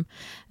end game,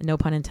 no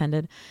pun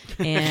intended.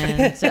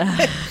 And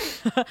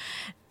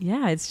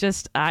it's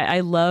just I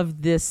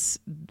love this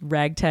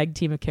ragtag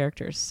team of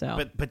characters.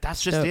 So, but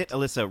that's just it,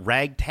 Alyssa.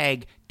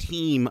 Ragtag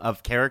team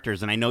of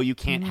characters, and I know you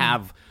can't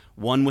have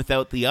one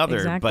without the other.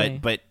 Exactly.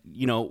 But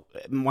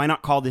why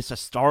not call this a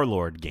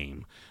Star-Lord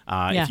game?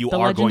 If you the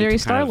are legendary going to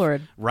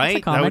Star-Lord,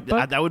 right?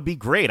 That would be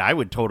great. I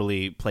would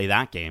totally play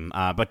that game.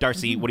 But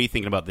Darcy, what are you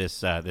thinking about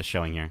this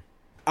showing here?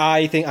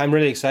 I think I'm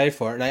really excited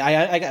for it, and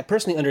I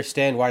personally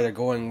understand why they're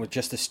going with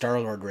just the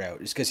Star-Lord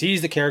route. It's because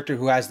he's the character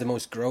who has the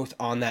most growth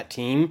on that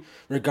team,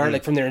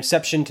 like from their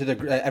inception to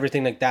the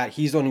everything like that.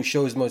 He's the one who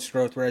shows the most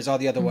growth, whereas all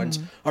the other ones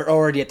are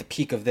already at the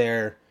peak of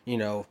their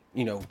role.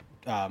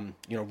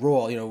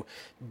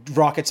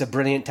 Rocket's a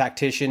brilliant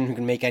tactician who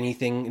can make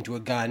anything into a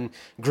gun.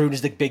 Groot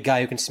is the big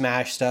guy who can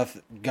smash stuff.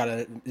 Got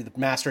a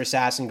master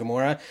assassin,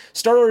 Gamora.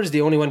 Star-Lord is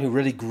the only one who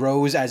really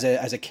grows as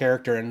a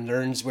character and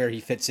learns where he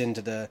fits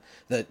into the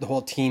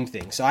whole team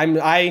thing. So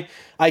I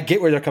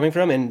get where they're coming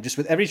from, and just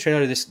with every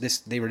trailer this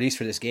they release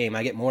for this game,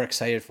 I get more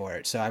excited for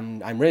it. So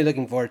I'm really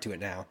looking forward to it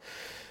now.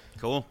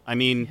 Cool. I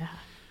mean. Yeah.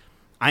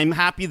 I'm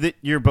happy that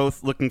you're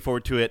both looking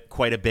forward to it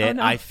quite a bit. Oh,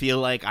 no. I feel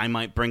like I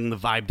might bring the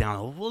vibe down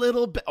a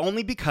little bit,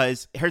 only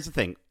because, here's the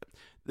thing.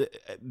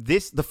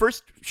 The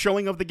first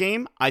showing of the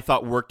game, I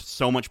thought worked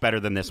so much better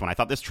than this one. I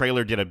thought this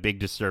trailer did a big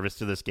disservice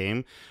to this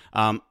game.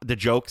 The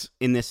jokes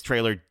in this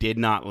trailer did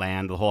not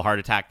land. The whole heart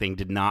attack thing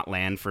did not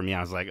land for me.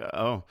 I was like,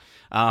 oh.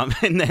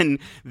 And then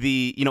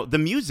the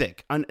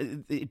music,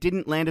 it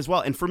didn't land as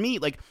well. And for me,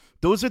 like,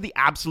 those are the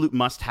absolute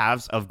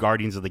must-haves of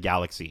Guardians of the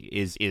Galaxy,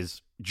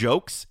 is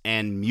jokes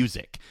and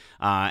music.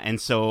 And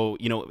so,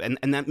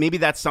 and that maybe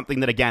that's something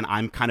that, again,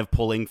 I'm kind of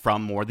pulling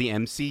from more the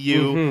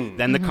MCU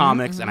than the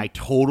comics. And I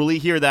totally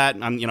hear that.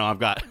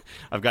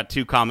 I've got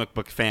two comic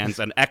book fans,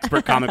 an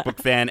expert comic book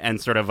fan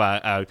and sort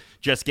of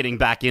just getting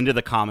back into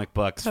the comic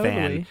books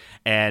fan.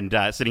 And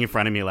sitting in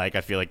front of me, like,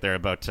 I feel like they're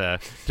about to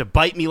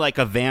bite me like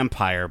a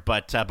vampire.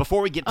 But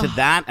before we get to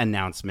that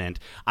announcement,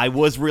 I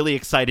was really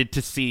excited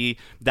to see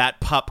that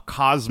pup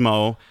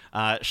Cosmo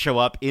show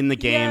up in the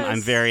game. Yes.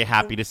 I'm very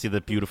happy to see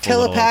the beautiful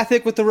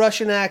telepathic with the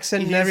Russian accent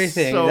and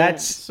everything.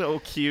 That's so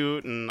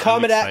cute and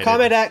comic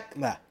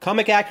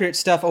accurate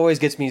stuff always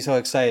gets me so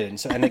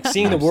excited. And like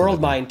seeing the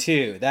world mind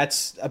too.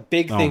 That's a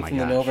big thing from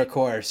the Nova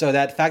Corps. So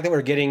that fact that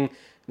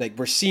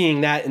we're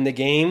seeing that in the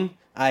game,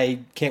 I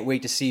can't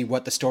wait to see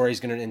what the story is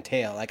going to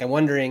entail. Like I'm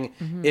wondering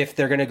if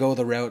they're going to go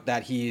the route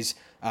that he's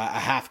a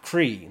half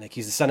Kree, like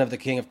he's the son of the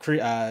king of Kree,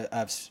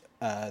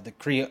 the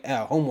Kree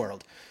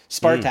homeworld,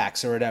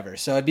 Spartax or whatever.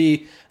 So it'd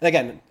be,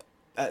 again,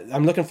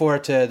 I'm looking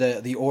forward to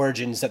the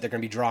origins that they're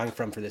going to be drawing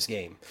from for this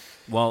game.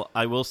 Well,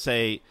 I will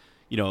say,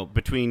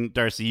 between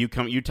Darcy, you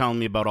telling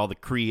me about all the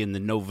Kree and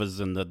the Novas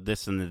and the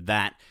this and the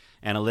that,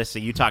 and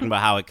Alyssa, you talking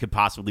about how it could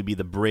possibly be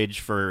the bridge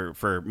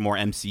for more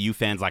MCU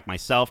fans like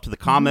myself to the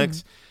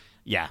comics.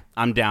 Yeah,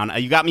 I'm down.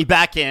 You got me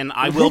back in.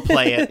 I will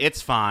play it.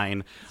 It's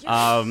fine.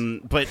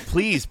 But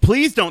please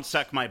don't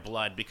suck my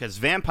blood, because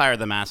Vampire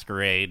the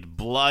Masquerade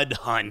Blood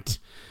Hunt.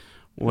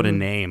 What a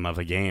name of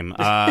a game.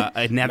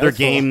 Another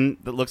game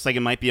that looks like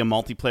it might be a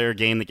multiplayer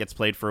game that gets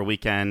played for a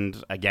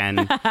weekend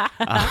again.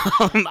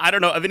 I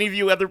don't know. Have any of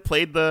you ever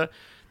played the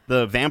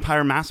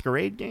Vampire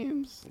Masquerade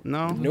games?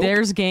 No? Nope.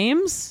 There's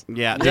games?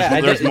 Yeah,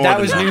 there's more that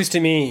than was news to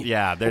me.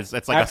 Yeah, it's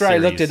like after a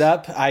series. I looked it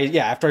up,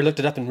 after I looked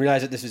it up and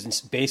realized that this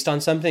was based on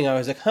something, I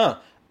was like,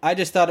 I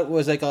just thought it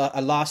was like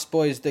a Lost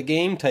Boys the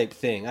game type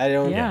thing. I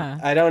don't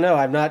know.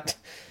 I'm not...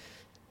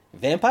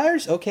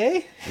 Vampires?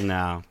 Okay.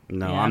 No.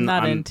 Yeah, I'm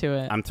not into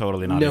it. I'm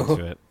totally not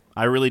into it.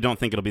 I really don't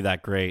think it'll be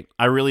that great.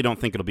 I really don't.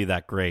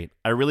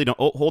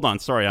 Oh, hold on.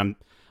 Sorry, I'm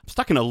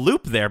stuck in a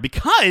loop there,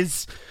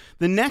 because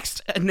the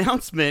next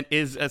announcement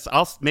is, should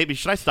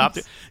I stop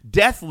it?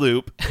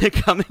 Deathloop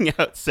coming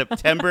out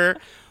September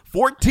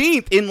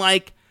 14th in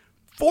like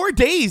 4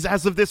 days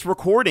as of this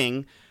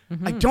recording.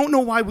 I don't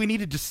know why we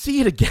needed to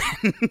see it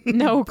again.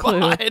 No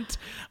clue. But,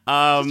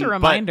 just a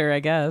reminder,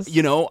 I guess.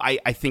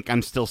 I think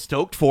I'm still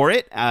stoked for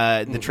it.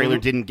 The trailer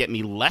didn't get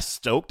me less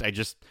stoked. I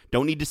just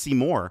don't need to see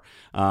more.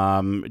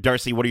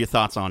 Darcy, what are your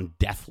thoughts on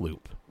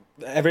Deathloop?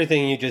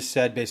 Everything you just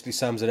said basically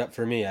sums it up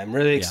for me. I'm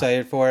really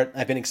excited for it.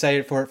 I've been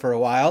excited for it for a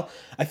while.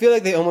 I feel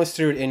like they almost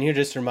threw it in here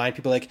just to remind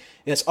people, like,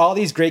 yes, all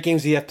these great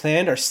games we have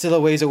planned are still a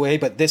ways away,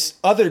 but this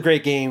other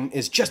great game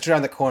is just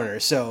around the corner.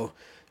 So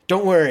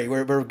don't worry,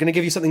 we're going to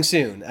give you something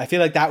soon. I feel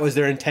like that was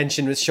their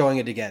intention with showing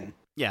it again.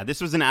 Yeah, this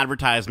was an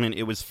advertisement.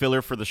 It was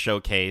filler for the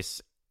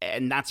showcase,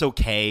 and that's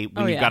okay.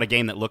 When you've got a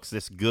game that looks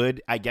this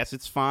good, I guess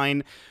it's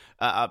fine.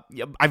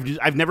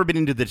 I've never been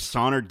into the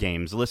Dishonored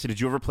games. Alyssa, did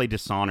you ever play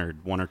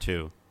Dishonored 1 or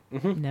 2?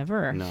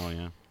 Never. No,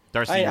 yeah.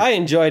 Darcy, I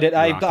enjoyed it.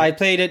 I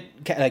played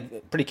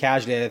it pretty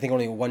casually. I think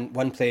only one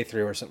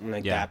playthrough or something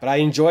like that. But I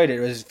enjoyed it.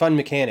 It was fun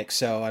mechanics,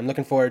 so I'm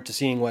looking forward to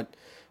seeing what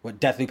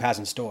Deathloop has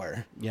in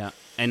store. Yeah,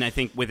 and I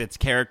think with its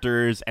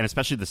characters, and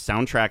especially the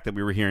soundtrack that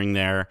we were hearing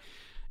there,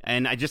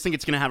 and I just think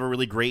it's going to have a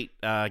really great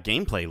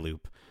gameplay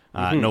loop.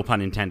 No pun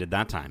intended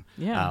that time.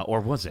 Yeah. Or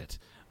was it?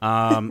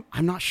 I'm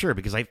not sure,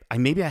 because I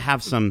maybe I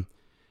have some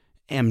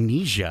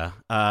amnesia.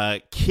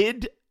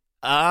 Kid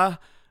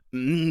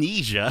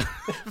Amnesia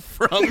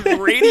from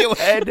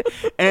Radiohead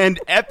and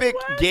Epic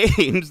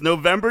Games,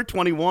 November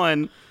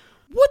 21.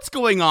 What's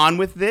going on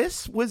with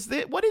this?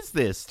 What is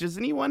this? Does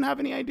anyone have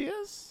any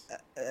ideas?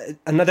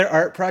 Another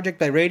art project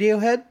by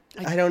Radiohead?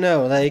 I don't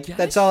know.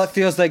 That's all it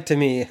feels like to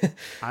me.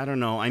 I don't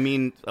know. I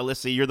mean,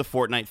 Alyssa, you're the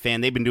Fortnite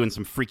fan. They've been doing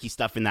some freaky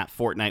stuff in that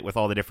Fortnite with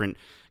all the different,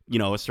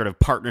 sort of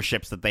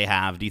partnerships that they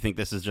have. Do you think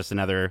this is just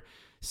another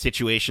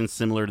situation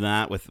similar to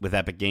that with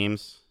Epic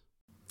Games?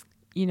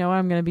 I'm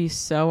going to be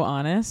so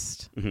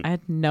honest. I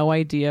had no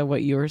idea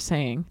what you were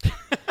saying.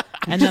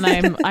 And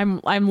then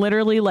I'm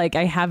literally like,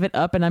 I have it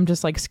up and I'm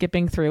just like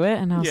skipping through it.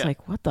 And I was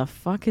like, what the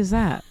fuck is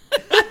that?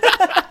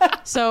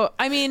 So,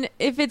 I mean,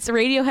 if it's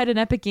Radiohead and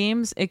Epic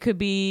Games, it could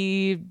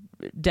be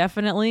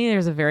definitely,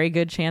 there's a very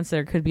good chance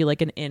there could be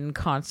like an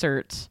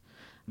in-concert,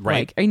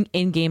 right? Like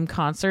in-game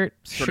concert,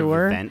 sort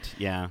sure. of event,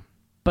 yeah.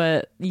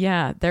 But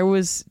yeah,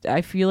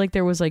 I feel like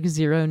there was like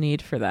zero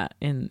need for that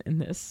in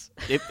this.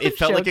 It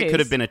felt like it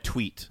could have been a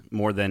tweet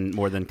more than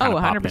kind of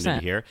popping into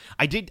here.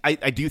 I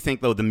do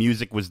think though the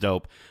music was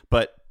dope,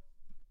 but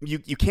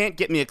you can't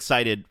get me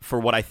excited for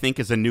what I think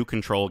is a new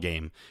Control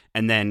game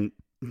and then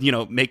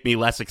make me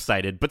less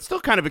excited, but still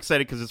kind of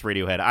excited because it's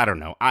Radiohead. I don't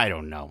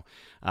know.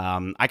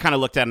 I kind of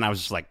looked at it and I was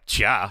just like,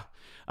 Chia.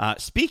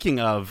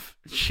 Speaking of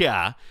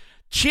Chia,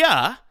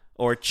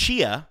 or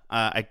Chia,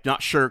 I'm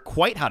not sure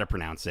quite how to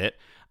pronounce it.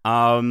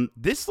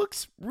 This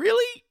looks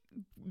really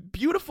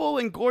beautiful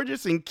and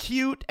gorgeous and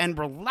cute and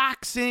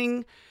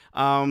relaxing.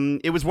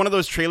 It was one of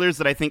those trailers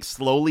that I think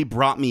slowly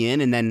brought me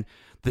in, and then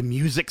the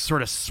music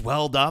sort of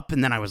swelled up,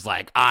 and then I was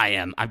like,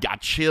 I've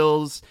got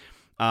chills.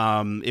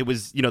 It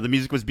was, the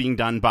music was being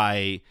done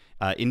by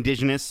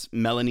indigenous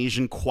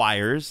Melanesian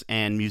choirs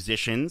and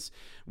musicians,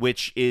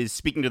 which is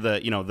speaking to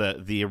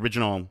the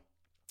original,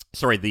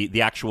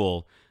 the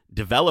actual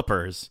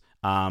developers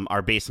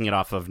are basing it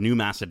off of New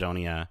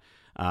Macedonia,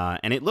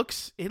 and it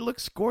looks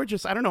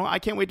gorgeous. I don't know. I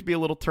can't wait to be a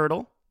little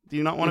turtle. Do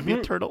you not want to be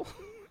a turtle?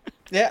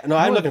 Yeah, no,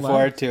 I'm looking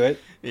forward to it.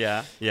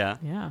 Yeah. Yeah.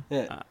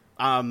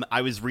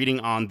 I was reading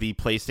on the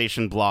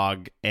PlayStation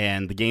blog,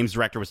 and the games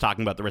director was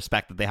talking about the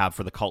respect that they have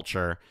for the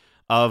culture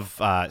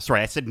of,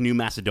 I said New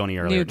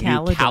Macedonia earlier. New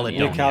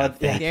Caledonia.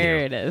 There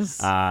it is.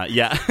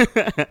 Yeah.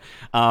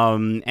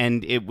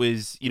 And it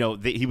was,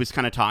 he was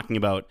kind of talking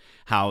about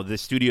how the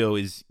studio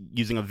is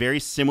using a very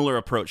similar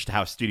approach to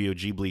how Studio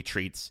Ghibli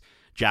treats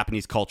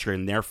Japanese culture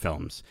in their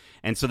films.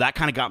 And so that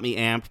kind of got me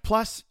amped.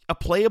 Plus, a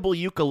playable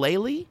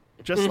ukulele,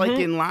 just like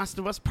in Last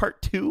of Us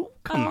Part 2.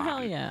 Come on.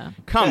 Hell yeah.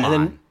 Come on.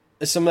 And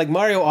then some like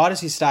Mario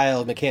Odyssey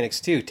style mechanics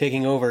too,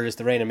 taking over as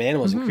the reign of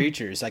animals and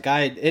creatures. Like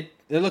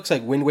it looks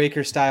like Wind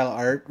Waker style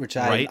art, which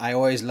I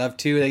always love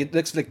too. It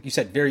looks like you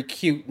said very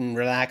cute and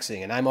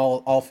relaxing, and I'm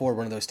all for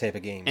one of those type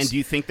of games. And do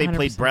you think they 100%.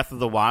 Played Breath of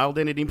the Wild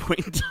at any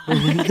point in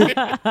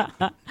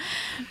time?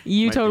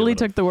 You totally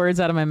took the words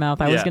out of my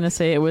mouth. I was going to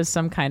say it was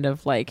some kind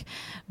of like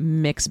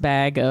mixed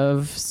bag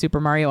of Super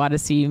Mario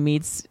Odyssey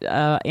meets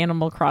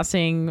Animal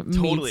Crossing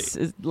meets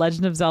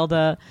Legend of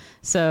Zelda.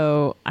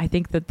 So I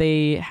think that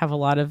they have a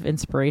lot of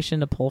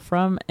inspiration to pull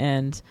from.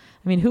 And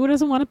I mean, who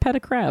doesn't want to pet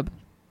a crab?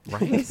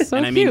 Right. It's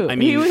so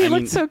cute. He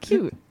looked so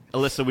cute.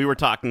 Alyssa, we were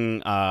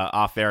talking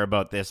off air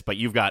about this, but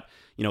you've got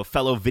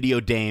fellow video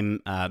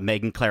dame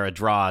Megan Clara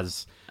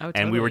Draws,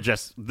 and we were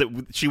just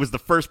she was the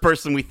first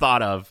person we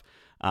thought of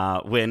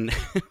when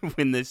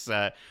when this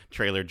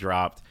trailer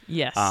dropped.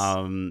 Yes.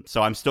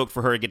 So I'm stoked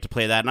for her to get to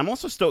play that, and I'm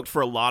also stoked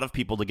for a lot of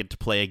people to get to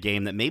play a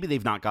game that maybe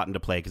they've not gotten to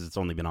play because it's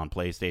only been on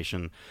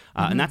PlayStation,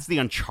 and that's the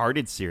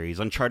Uncharted series.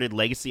 Uncharted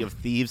Legacy of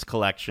Thieves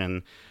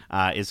collection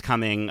is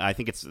coming. I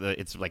think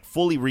it's like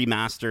fully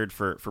remastered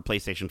for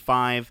PlayStation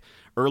 5,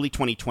 early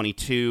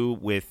 2022,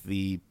 with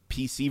the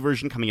PC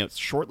version coming out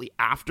shortly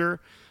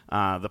after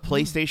the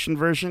PlayStation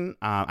version.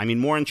 I mean,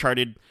 more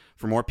Uncharted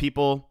for more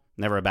people,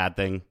 never a bad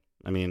thing.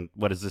 I mean,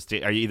 what is this?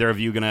 Are either of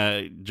you going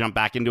to jump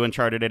back into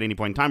Uncharted at any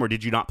point in time, or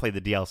did you not play the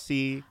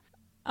DLC?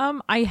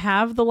 I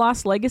have The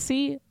Lost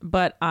Legacy,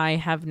 but I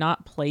have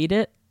not played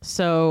it.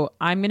 So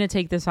I'm going to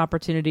take this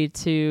opportunity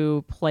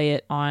to play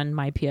it on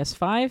my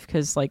PS5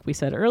 because, like we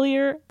said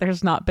earlier,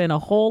 there's not been a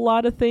whole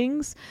lot of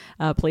things.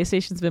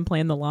 PlayStation's been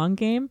playing the long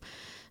game.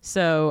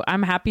 So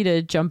I'm happy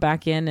to jump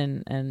back in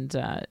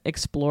and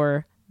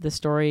explore the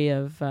story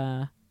of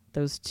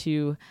those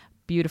two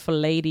beautiful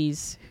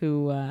ladies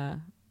who...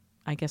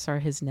 I guess are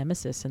his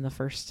nemesis in the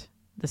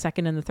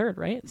second and the third,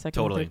 right? The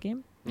second and third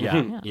game?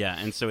 Yeah.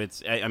 And so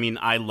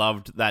I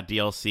loved that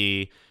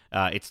DLC.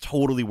 It's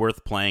totally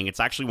worth playing.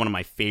 It's actually one of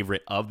my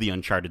favorite of the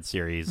Uncharted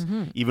series,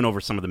 even over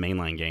some of the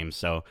mainline games.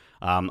 So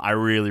I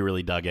really,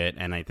 really dug it,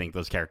 and I think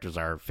those characters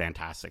are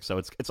fantastic. So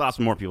it's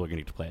awesome more people are going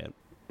to get to play it.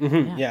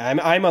 Mm-hmm. Yeah,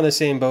 I'm on the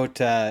same boat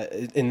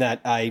in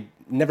that I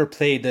never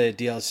played the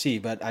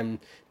DLC, but I'm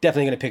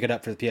definitely going to pick it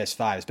up for the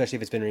PS5, especially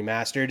if it's been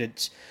remastered.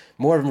 It's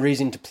more of a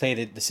reason to play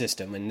the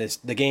system, and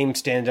the game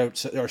stands out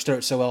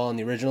so well on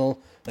the original,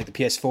 like the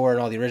PS4 and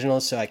all the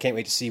originals. So I can't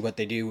wait to see what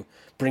they do,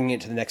 bringing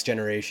it to the next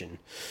generation.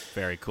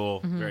 Very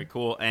cool, very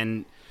cool.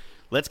 And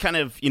let's kind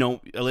of,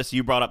 Alyssa,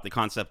 you brought up the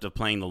concept of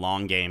playing the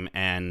long game,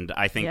 and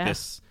I think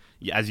this,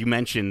 as you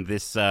mentioned,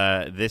 this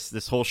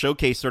whole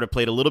showcase sort of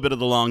played a little bit of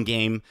the long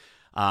game.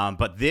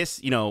 But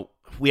this,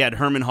 we had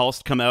Herman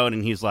Hulst come out,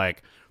 and he's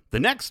like, the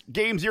next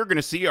games you're going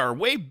to see are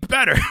way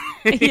better.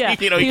 Yeah,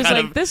 he was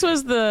like, this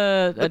was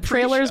the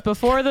trailers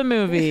before the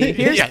movie.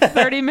 Here's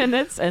 30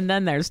 minutes, and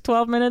then there's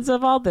 12 minutes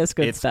of all this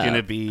good stuff. It's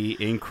going to be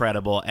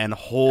incredible, and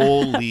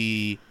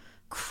holy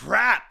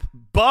crap,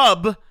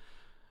 Bub.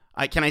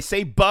 Can I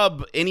say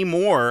Bub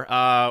anymore?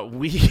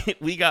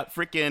 We got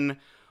freaking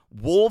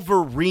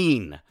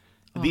Wolverine.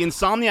 The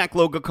Insomniac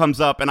logo comes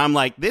up, and I'm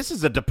like, this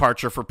is a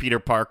departure for Peter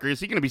Parker.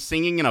 Is he going to be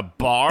singing in a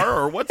bar,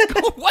 or what's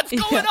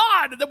going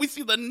on? And then we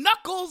see the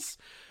Knuckles.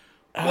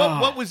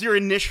 What was your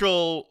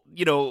initial,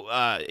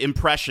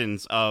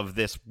 impressions of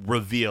this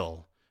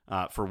reveal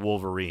for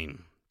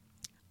Wolverine?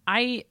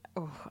 I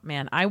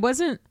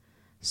wasn't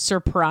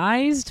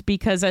surprised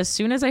because as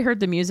soon as I heard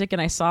the music and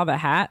I saw the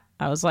hat,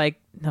 I was like,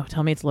 no,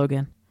 tell me it's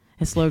Logan.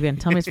 It's Logan.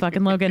 Tell me it's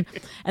fucking Logan.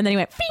 And then he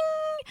went, Fing!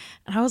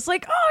 And I was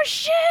like, oh,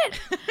 shit.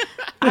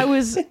 I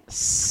was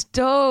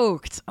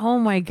stoked. Oh,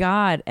 my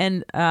God.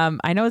 And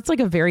I know it's like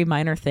a very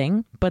minor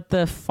thing, but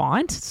the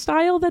font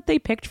style that they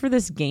picked for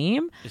this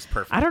game is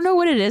perfect. I don't know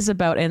what it is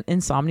about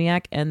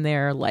Insomniac and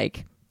their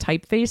like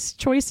typeface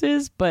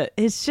choices, but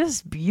it's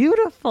just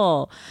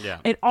beautiful. Yeah.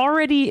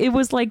 It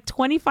was like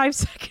 25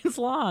 seconds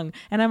long.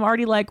 And I'm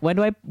already like, when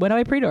do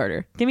I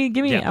pre-order? Give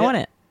me. I want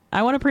it.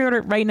 I want to pre-order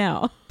it right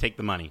now. Take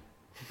the money.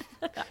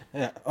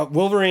 Yeah.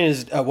 Wolverine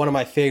is one of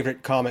my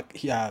favorite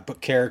comic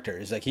book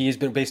characters. Like, he's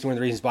been basically one of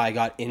the reasons why I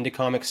got into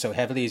comics so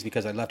heavily is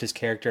because I loved his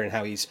character and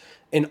how he's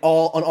on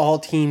all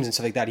teams and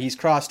stuff like that. He's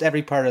crossed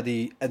every part of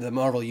the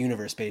Marvel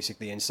universe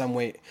basically in some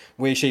way,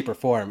 shape, or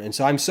form. And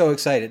so I'm so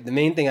excited. The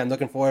main thing I'm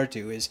looking forward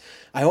to is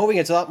I hope it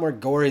gets a lot more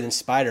gory than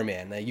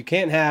Spider-Man. Like, you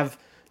can't have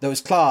those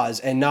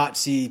claws and not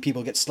see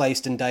people get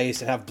sliced and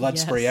diced and have blood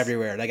spray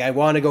everywhere. Like, I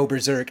want to go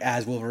berserk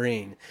as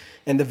Wolverine.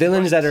 And the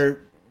villains that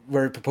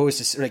were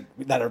proposed to, like,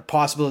 that are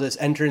possible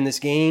to enter in this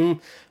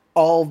game,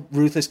 all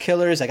ruthless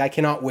killers. Like, I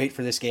cannot wait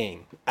for this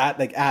game at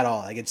all.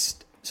 Like, it's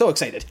so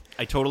excited.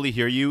 I totally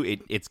hear you.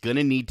 It's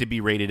gonna need to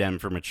be rated M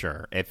for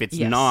mature. If it's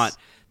not,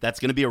 that's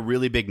going to be a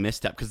really big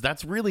misstep, because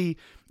that's really,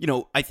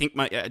 I think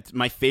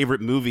my favorite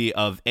movie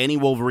of any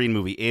Wolverine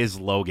movie is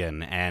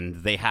Logan, and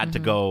they had to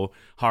go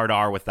hard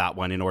R with that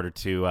one in order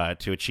to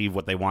achieve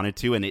what they wanted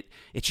to, and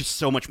it's just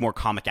so much more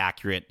comic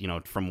accurate,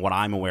 from what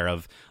I'm aware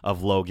of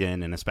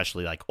Logan, and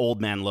especially like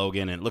Old Man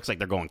Logan, and it looks like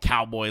they're going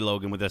Cowboy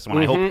Logan with this one.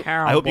 I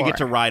hope you get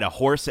to ride a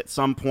horse at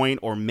some point,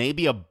 or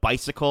maybe a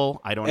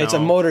bicycle. I don't know. It's a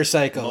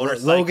motorcycle.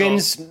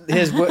 Logan's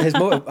his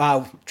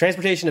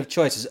transportation of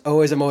choice is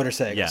always a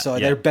motorcycle.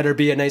 There better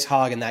be a nice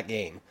hog in that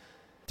game.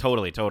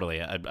 Totally.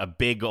 A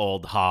big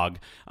old hog.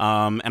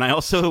 And I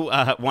also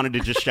wanted to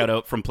just shout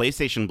out from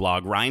PlayStation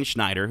blog, Ryan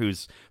Schneider,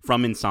 who's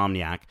from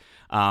Insomniac.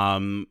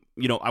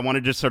 I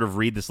wanted to just sort of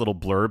read this little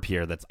blurb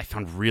here that I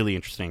found really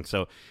interesting.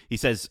 So he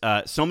says,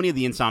 so many of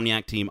the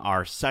Insomniac team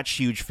are such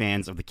huge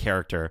fans of the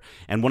character,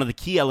 and one of the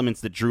key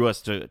elements that drew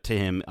us to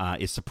him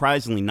is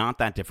surprisingly not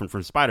that different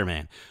from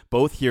Spider-Man.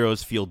 Both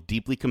heroes feel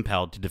deeply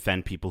compelled to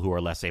defend people who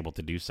are less able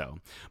to do so.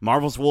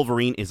 Marvel's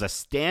Wolverine is a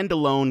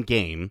standalone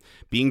game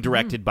being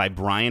directed by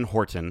Brian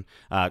Horton,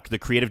 the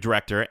creative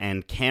director,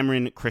 and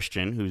Cameron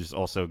Christian, who's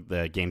also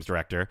the game's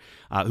director,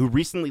 who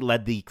recently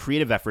led the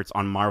creative efforts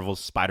on Marvel's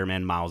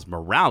Spider-Man Miles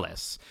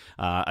Morales,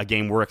 a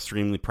game we're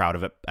extremely proud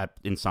of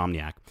at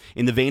Insomniac.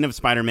 In the vein of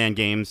Spider-Man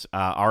games,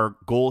 our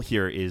goal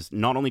here is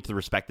not only to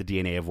respect the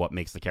DNA of what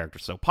makes the character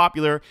so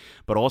popular,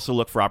 but also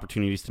look for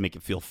opportunities to make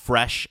it feel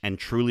fresh and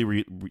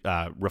truly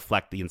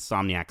reflect the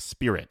Insomniac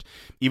spirit.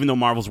 Even though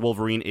Marvel's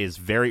Wolverine is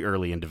very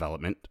early in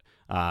development,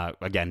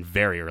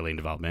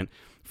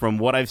 from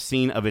what I've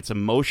seen of its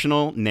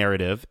emotional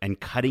narrative and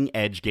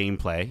cutting-edge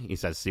gameplay, he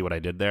says, see what I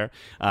did there?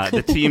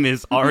 The team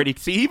is already,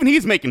 even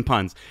he's making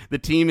puns. The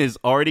team is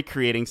already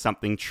creating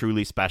something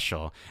truly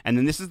special. And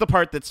then this is the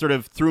part that sort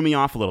of threw me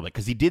off a little bit,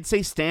 because he did say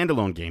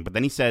standalone game, but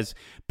then he says,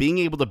 being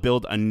able to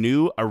build a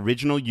new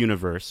original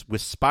universe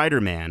with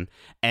Spider-Man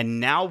and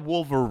now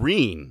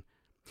Wolverine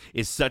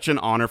is such an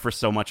honor for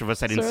so much of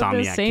us at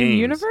Insomniac the same Games.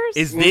 Universe?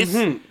 Is this,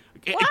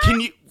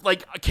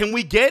 can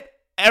we get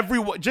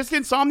everyone, just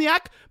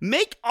Insomniac,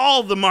 make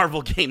all the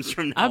Marvel games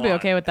from now on. I'd be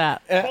okay with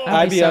that.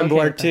 I'd be on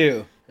board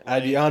too.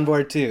 I'd be on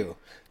board too.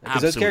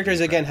 Because those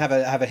characters, again, have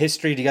a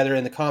history together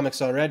in the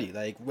comics already.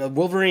 Like,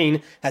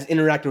 Wolverine has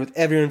interacted with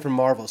everyone from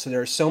Marvel, so there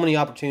are so many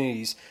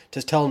opportunities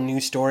to tell new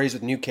stories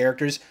with new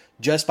characters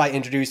just by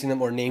introducing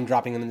them or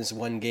name-dropping them in this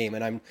one game.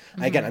 And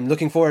I'm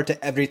looking forward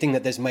to everything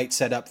that this might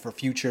set up for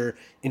future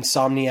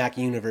Insomniac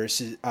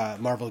Universe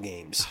Marvel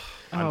games.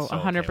 Oh,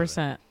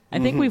 100%. I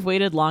think we've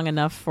waited long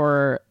enough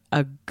for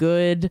a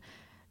good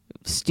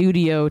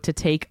studio to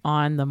take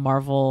on the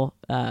Marvel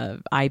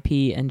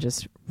IP and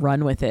just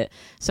run with it.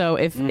 So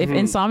if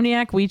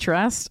Insomniac we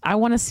trust, I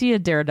want to see a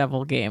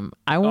Daredevil game.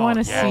 I want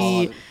to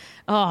see.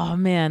 Oh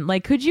man,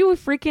 like, could you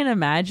freaking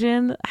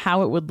imagine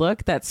how it would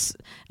look? That's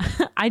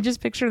I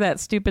just picture that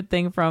stupid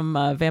thing from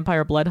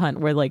Vampire Blood Hunt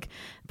where the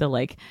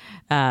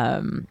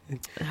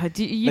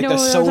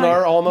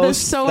sonar almost the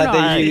sonar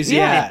that they use.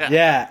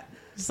 Yeah.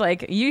 It's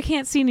like, you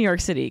can't see New York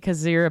City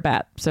because you're a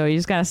bat, so you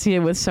just gotta see it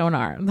with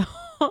sonar.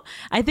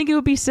 I think it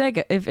would be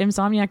sick if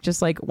Insomniac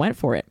just went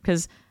for it,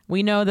 because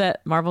we know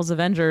that Marvel's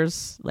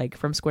Avengers,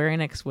 from Square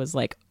Enix, was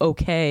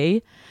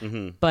okay,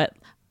 but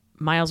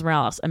Miles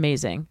Morales,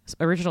 amazing.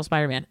 Original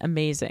Spider-Man,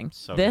 amazing.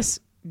 So this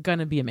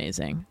gonna be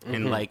amazing.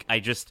 And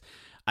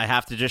I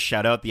have to just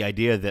shout out the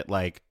idea that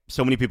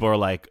so many people are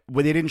well,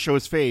 they didn't show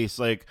his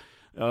face,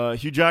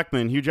 Hugh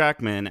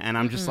Jackman, and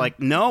I'm just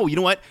no, you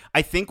know what?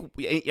 I think,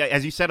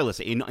 as you said,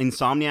 Alyssa, in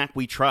Insomniac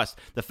we trust.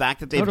 The fact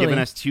that they've given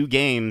us two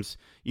games,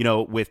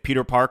 with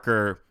Peter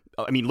Parker,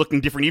 I mean,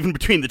 looking different even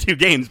between the two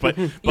games,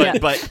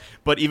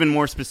 but even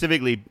more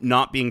specifically,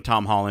 not being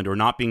Tom Holland or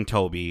not being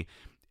Toby.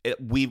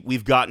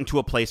 We've gotten to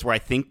a place where I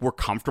think we're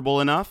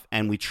comfortable enough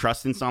and we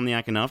trust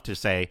Insomniac enough to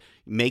say,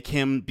 make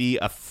him be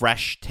a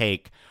fresh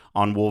take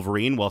on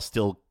Wolverine while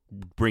still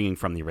bringing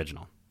from the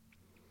original.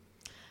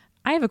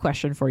 I have a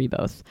question for you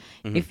both.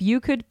 If you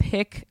could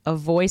pick a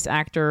voice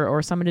actor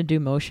or someone to do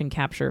motion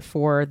capture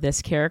for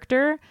this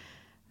character,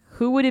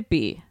 who would it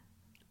be?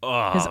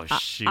 Oh,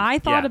 shoot. I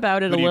thought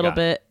about it a little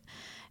bit.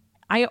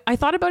 I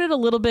thought about it a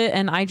little bit,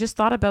 and I just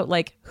thought about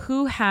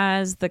who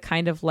has the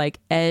kind of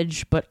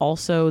edge, but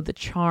also the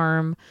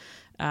charm,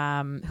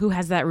 who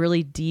has that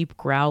really deep,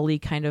 growly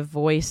kind of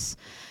voice.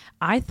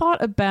 I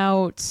thought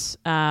about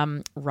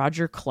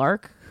Roger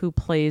Clark, who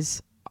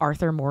plays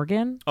Arthur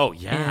Morgan. Oh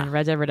yeah, in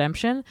Red Dead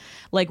Redemption,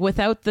 like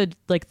without the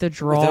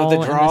drawl,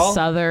 and the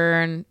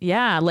southern,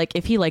 like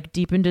if he like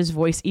deepened his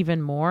voice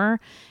even more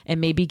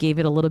and maybe gave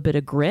it a little bit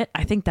of grit,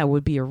 I think that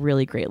would be a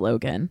really great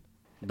Logan.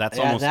 That's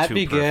almost that'd too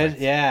be perfect.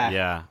 good. Yeah.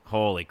 Yeah.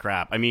 Holy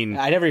crap. I mean,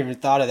 I never even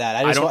thought of that.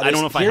 I don't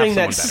know if I have hearing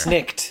someone that better.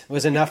 snicked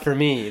was enough for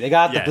me. They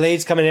got the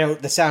blades coming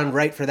out, the sound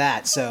right for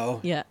that. So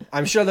yeah,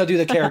 I'm sure they'll do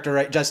the character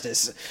right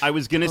justice. I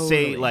was gonna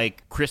say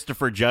like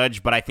Christopher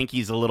Judge, but I think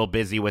he's a little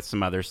busy with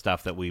some other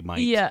stuff that we might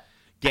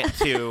get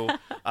to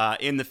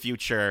in the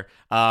future.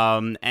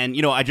 And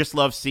I just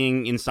love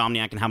seeing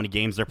Insomniac and how many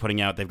games they're putting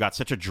out. They've got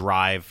such a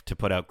drive to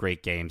put out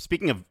great games.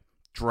 Speaking of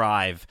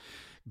drive,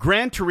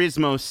 Gran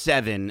Turismo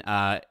 7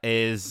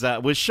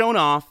 was shown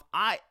off.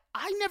 I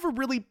never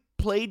really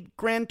played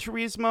Gran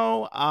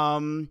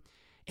Turismo.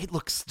 It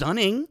looks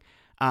stunning.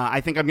 I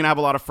think I'm going to have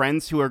a lot of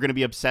friends who are going to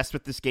be obsessed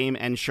with this game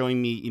and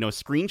showing me,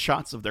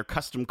 screenshots of their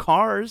custom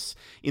cars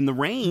in the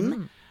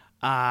rain.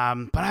 But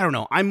I don't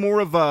know.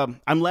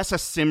 I'm less a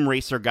sim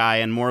racer guy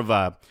and more of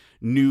a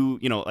new,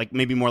 like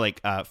maybe more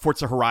like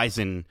Forza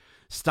Horizon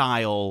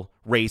style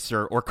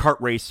racer or kart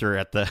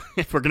racer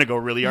if we're going to go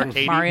really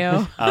arcadey.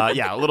 Mario.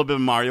 A little bit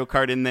of Mario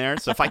Kart in there.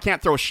 So if I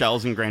can't throw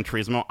shells in Gran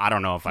Turismo, I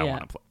don't know if I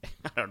want to play.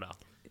 I don't know.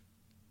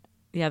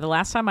 Yeah, the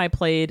last time I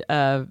played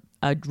a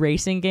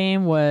racing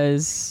game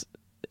was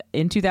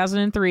in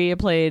 2003. I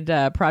played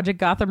Project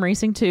Gotham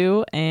Racing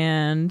 2,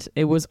 and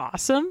it was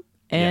awesome.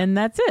 And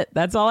that's it.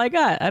 That's all I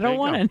got. I don't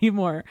want any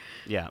more.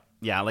 Yeah.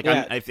 Yeah. Like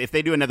if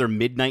they do another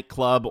Midnight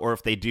Club, or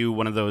if they do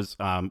one of those,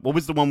 what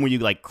was the one where you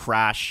like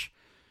crash?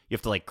 You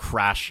have to like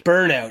crash.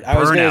 Burnout.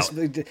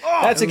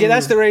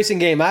 That's the racing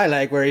game I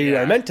like, where you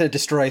are meant to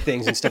destroy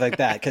things and stuff like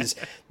that. Because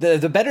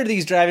the better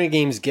these driving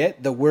games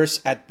get, the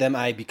worse at them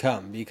I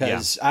become.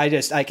 Because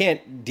I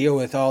can't deal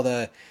with all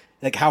the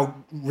like how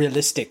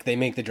realistic they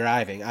make the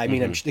driving. I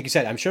mean, like you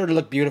said, I'm sure it'll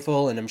look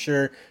beautiful, and I'm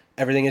sure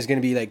everything is going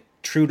to be like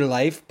true to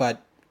life,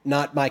 but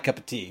not my cup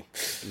of tea.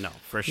 No,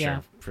 for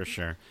sure, for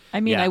sure. I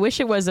mean, I wish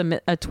it was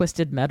a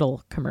Twisted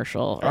Metal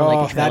commercial. Or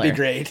like a that'd be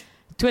great.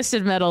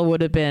 Twisted Metal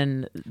would have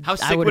been. How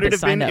sick would it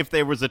have been if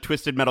there was a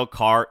Twisted Metal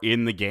car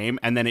in the game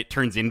and then it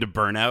turns into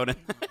Burnout?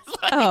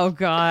 Oh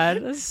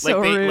God, that's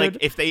so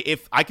rude.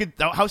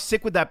 How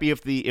sick would that be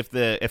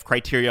if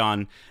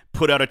Criterion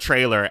put out a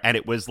trailer and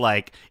it was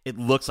like, it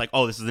looks like,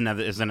 oh, this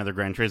is another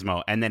Gran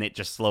Turismo, and then it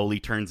just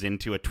slowly turns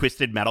into a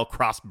Twisted Metal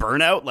cross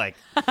Burnout? Like,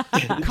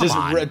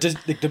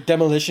 just the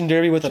Demolition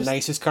Derby with the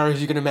nicest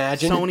cars you can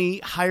imagine.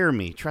 Sony, hire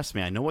me. Trust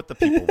me, I know what the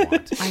people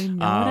want. I know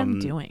what I'm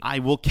doing. I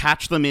will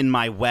catch them in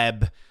my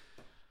web.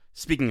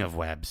 Speaking of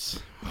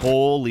webs,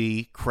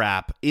 holy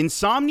crap.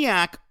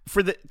 Insomniac,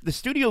 for the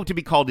studio to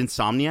be called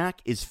Insomniac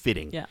is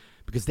fitting. Yeah.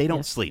 Because they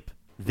don't sleep.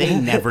 They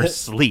never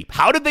sleep.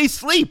 How did they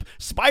sleep?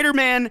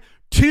 Spider-Man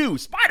 2.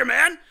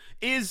 Spider-Man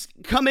is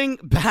coming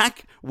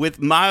back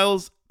with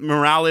Miles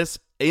Morales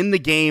in the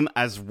game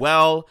as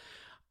well.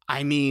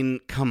 I mean,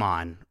 come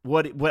on.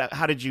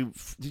 How did you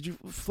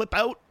flip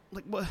out?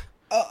 Like what?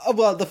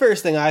 Well, the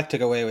first thing I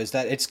took away was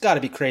that it's got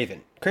to be Kraven.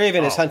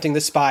 Kraven is hunting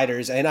the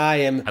spiders, and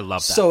I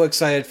love that. So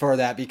excited for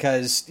that,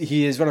 because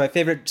he is one of my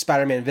favorite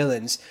Spider-Man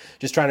villains,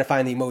 just trying to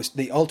find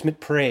the ultimate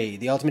prey,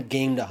 the ultimate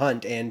game to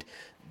hunt, and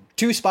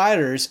 2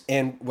 spiders,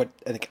 and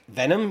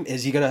Venom?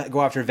 Is he going to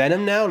go after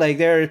Venom now? Like,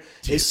 there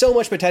is so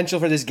much potential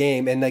for this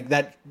game, and like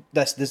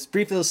this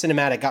brief little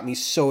cinematic got me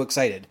so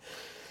excited.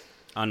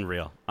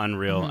 Unreal. I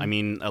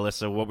mean,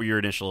 Alyssa, what were your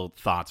initial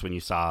thoughts when you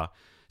saw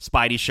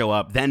Spidey show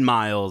up, then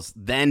Miles,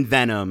 then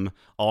Venom,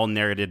 all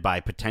narrated by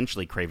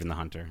potentially Kraven the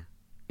Hunter?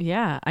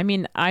 Yeah, I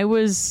mean, I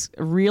was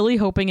really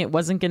hoping it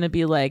wasn't going to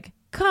be like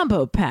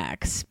combo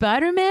pack,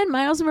 Spider-Man,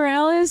 Miles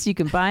Morales, you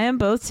can buy them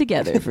both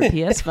together for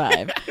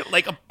PS5.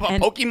 Like a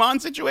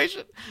Pokemon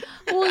situation?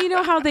 Well, you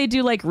know how they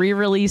do like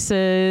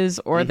re-releases,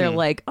 or they're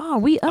like, oh,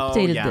 we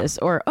updated this,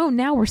 or oh,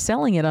 now we're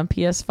selling it on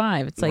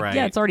PS5. It's like,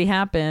 yeah, it's already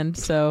happened.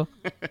 So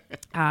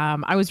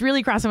I was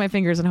really crossing my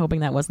fingers and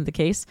hoping that wasn't the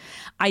case.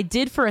 I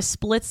did for a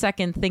split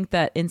second think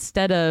that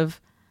instead of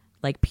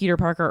like Peter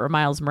Parker or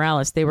Miles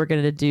Morales, they were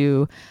going to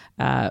do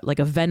like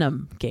a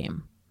Venom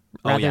game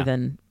rather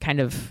than kind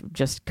of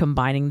just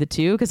combining the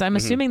two. Because I'm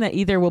assuming that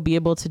either we'll be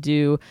able to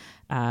do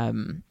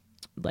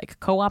like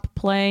co-op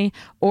play,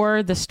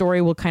 or the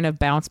story will kind of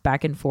bounce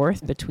back and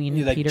forth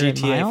between like Peter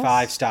and Miles. GTA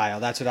 5 style.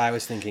 That's what I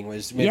was thinking,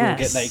 was maybe we'll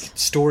get like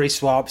story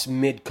swaps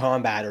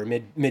mid-combat or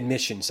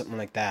mid-mission, something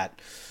like that.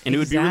 And it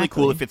would be really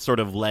cool if it sort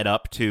of led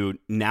up to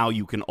now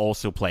you can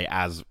also play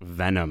as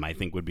Venom. I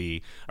think would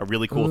be a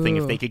really cool thing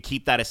if they could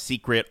keep that a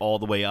secret all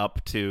the way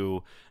up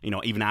to,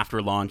 even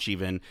after launch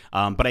even.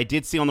 But I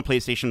did see on the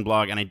PlayStation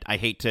blog, and I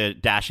hate to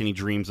dash any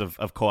dreams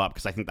of co-op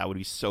because I think that would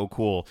be so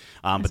cool.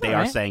 But they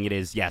are saying it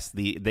is, yes,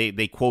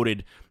 they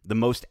quoted the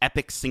most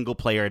epic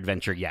single-player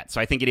adventure yet. So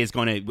I think it is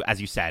going to,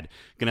 as you said,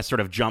 going to sort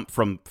of jump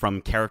from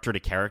character to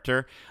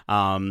character.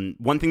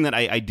 One thing that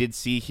I did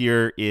see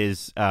here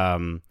is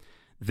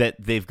that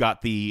they've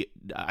got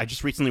I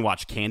just recently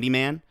watched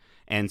Candyman,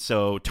 And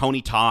so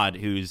Tony Todd,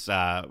 who's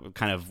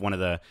kind of one of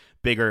the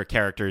bigger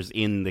characters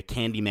in the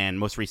Candyman,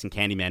 most recent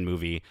Candyman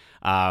movie,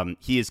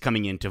 he is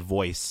coming in to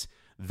voice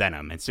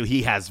Venom. And so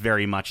he has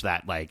very much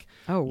that, like,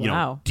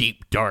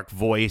 deep, dark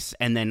voice.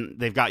 And then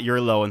they've got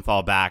Yuri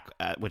Lowenthal back,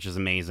 which is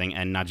amazing,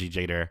 and Najee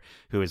Jader,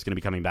 who is going to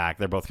be coming back.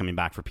 They're both coming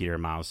back for Peter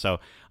and Miles. So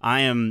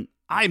I'm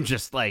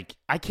just like,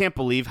 I can't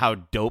believe how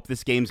dope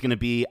this game's going to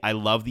be. I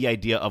love the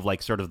idea of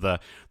like sort of the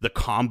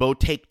combo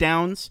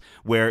takedowns,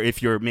 where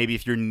if you're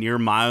near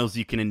Miles,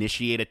 you can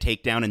initiate a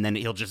takedown and then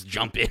he'll just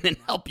jump in and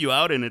help you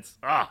out. And it's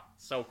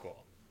so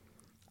cool.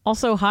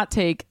 Also, hot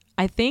take,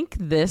 I think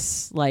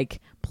this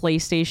like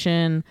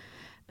PlayStation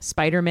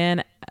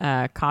Spider-Man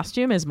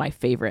costume is my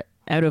favorite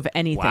out of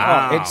anything.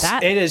 Wow.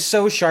 It is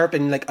so sharp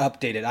and like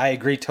updated. I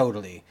agree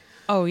totally.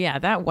 Oh yeah,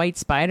 that white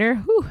spider.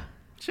 Whew.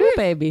 Whew,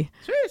 baby.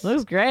 Jeez.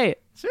 Looks great.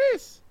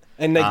 Jeez.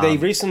 And like they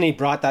recently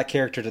brought that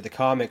character to the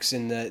comics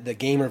in the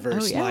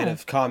Gamerverse line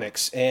of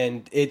comics,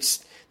 and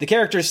it's the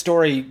character's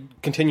story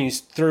continues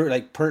through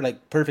like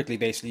perfectly.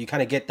 Basically, you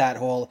kind of get that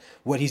whole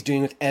what he's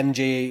doing with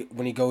MJ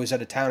when he goes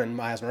out of town and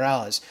Miles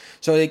Morales.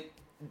 So like,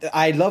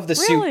 I love the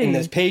suit in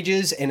those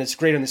pages, and it's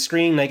great on the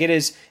screen. Like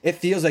it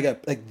feels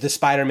like the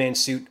Spider-Man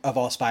suit of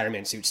all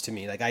Spider-Man suits to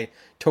me. Like I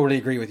totally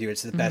agree with you.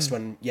 It's the best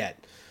one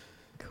yet.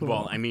 Cool.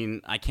 Well, I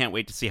mean, I can't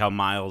wait to see how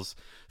Miles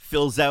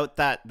fills out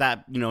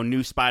that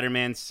new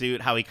Spider-Man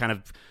suit, how he kind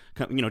of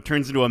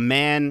turns into a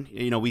man.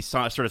 We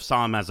sort of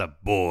saw him as a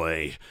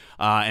boy,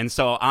 and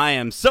so I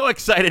am so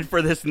excited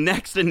for this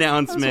next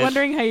announcement. I was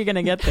wondering how you're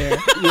gonna get there.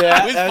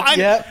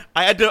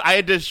 I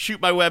had to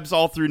shoot my webs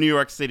all through New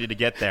York City to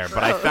get there,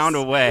 but I found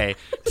a way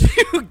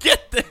to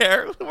get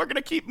there. We're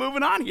gonna keep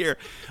moving on here,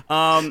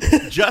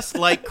 just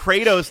like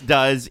Kratos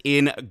does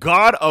in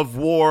God of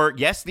War.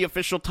 Yes, the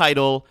official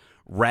title,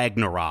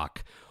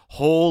 Ragnarok.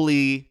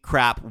 Holy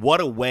crap,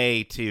 what a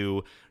way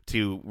to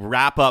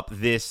wrap up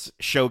this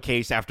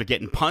showcase after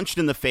getting punched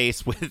in the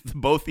face with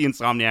both the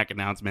Insomniac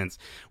announcements.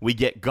 We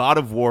get God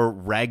of War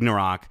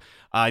Ragnarok.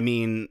 I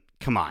mean,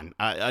 come on.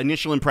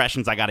 Initial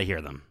impressions, I got to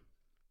hear them.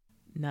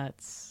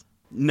 Nuts.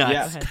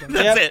 Yeah.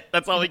 That's it.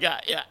 That's all we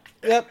got. Yeah.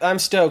 Yep, I'm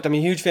stoked. I'm a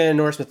huge fan of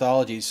Norse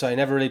mythology, so I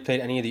never really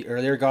played any of the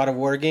earlier God of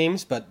War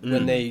games, but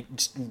when they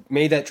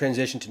made that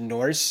transition to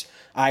Norse,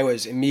 I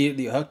was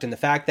immediately hooked. And the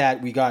fact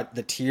that we got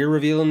the Tyr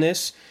reveal in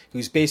this,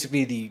 who's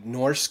basically the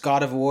Norse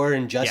God of War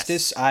and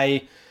justice,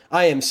 yes.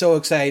 I am so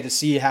excited to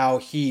see how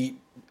he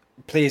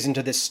plays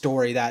into this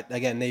story that,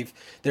 again,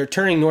 they're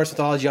turning Norse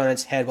mythology on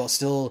its head while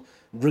still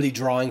really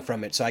drawing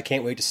from it. So I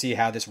can't wait to see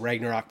how this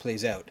Ragnarok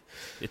plays out.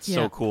 It's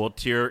so cool.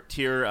 Tyr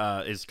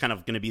is kind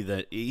of going to be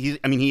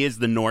he is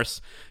the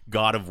Norse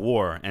God of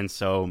War, and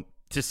so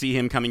to see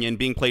him coming in,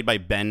 being played by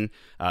Ben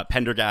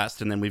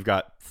Pendergast, and then we've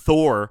got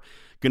Thor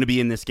going to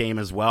be in this game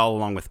as well,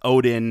 along with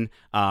Odin.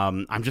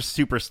 I'm just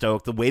super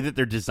stoked. The way that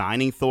they're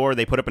designing Thor,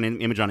 they put up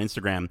an image on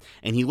Instagram,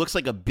 and he looks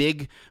like a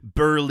big,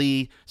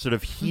 burly, sort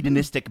of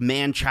hedonistic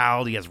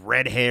man-child. He has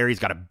red hair. He's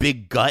got a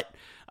big gut.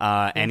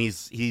 And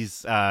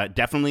he's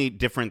definitely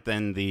different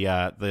than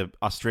the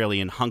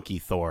Australian hunky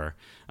Thor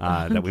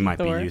that we might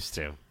be used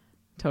to.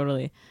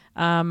 Totally.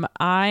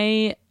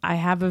 I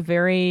have a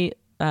very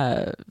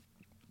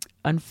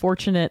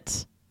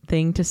unfortunate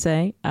thing to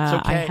say. It's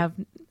okay.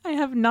 I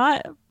have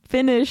not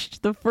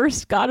finished the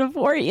first God of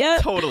War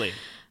yet. Totally.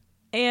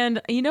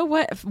 And you know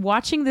what?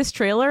 Watching this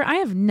trailer, I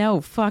have no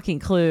fucking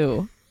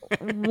clue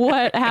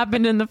what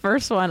happened in the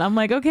first one. I'm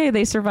like, okay,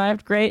 they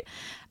survived, great.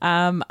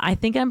 I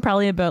think I'm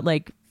probably about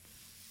like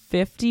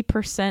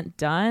 50%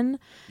 done.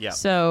 Yeah.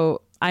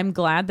 So I'm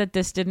glad that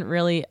this didn't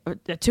really,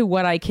 to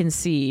what I can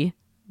see,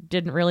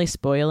 didn't really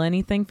spoil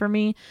anything for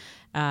me.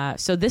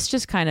 So this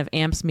just kind of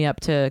amps me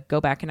up to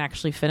go back and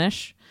actually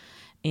finish.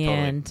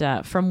 And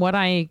from what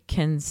I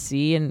can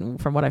see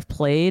and from what I've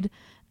played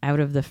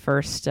out of the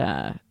first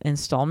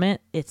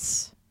installment,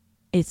 it's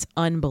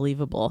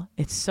unbelievable.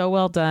 It's so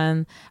well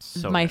done.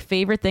 My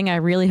favorite thing, I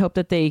really hope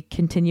that they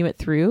continue it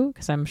through,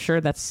 because I'm sure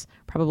that's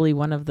probably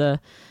one of the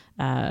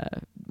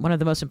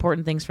most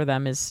important things for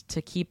them, is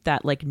to keep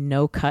that like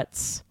no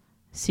cuts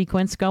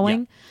sequence going.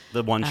 Yeah,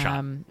 the one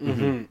shot.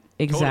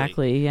 Exactly.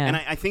 Totally. Yeah. And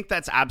I think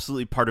that's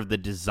absolutely part of the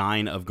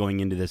design of going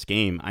into this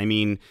game. I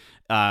mean,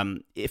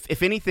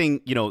 if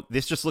anything,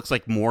 this just looks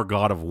like more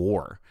God of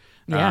War.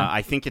 Yeah.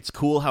 I think it's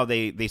cool how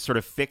they sort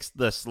of fixed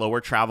the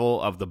slower travel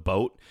of the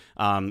boat.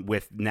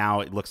 With now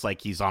it looks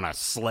like he's on a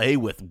sleigh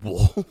with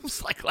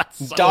wolves. Like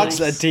dog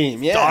sled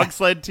team. Yeah, dog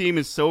sled team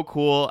is so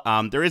cool.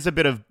 There is a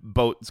bit of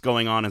boats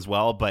going on as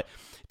well, but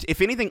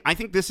if anything, I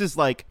think this is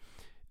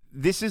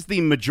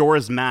the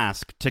Majora's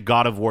Mask to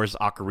God of War's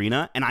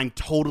Ocarina, and I'm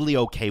totally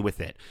okay with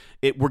it.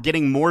 We're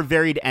getting more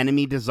varied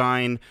enemy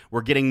design,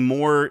 we're getting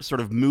more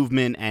sort of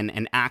movement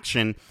and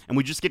action, and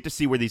we just get to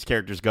see where these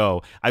characters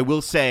go. I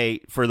will say,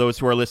 for those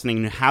who are listening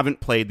and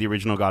haven't played the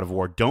original God of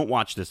War, don't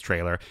watch this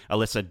trailer.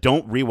 Alyssa,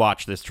 don't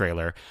rewatch this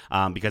trailer,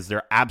 because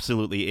there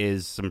absolutely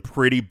is some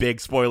pretty big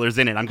spoilers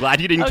in it. I'm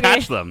glad you didn't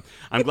catch them.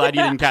 I was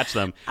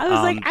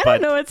like, I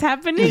don't know what's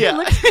happening. Yeah. It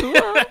looks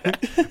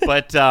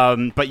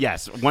cool. But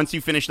yes, once you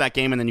finish that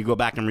game and then you go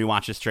back and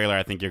rewatch this trailer,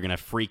 I think you're going to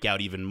freak out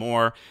even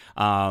more.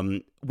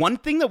 One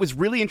thing that was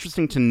really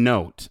interesting to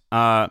note,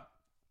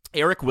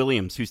 Eric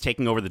Williams, who's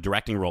taking over the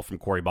directing role from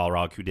Cory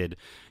Balrog, who did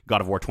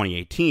God of War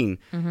 2018,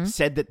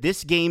 said that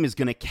this game is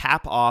going to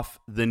cap off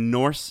the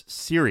Norse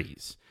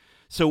series.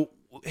 So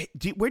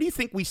where do you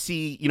think we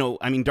see,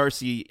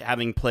 Darcy,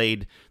 having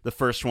played the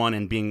first one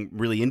and being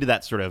really into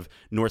that sort of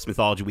Norse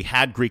mythology, we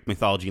had Greek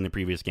mythology in the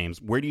previous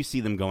games. Where do you see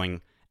them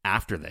going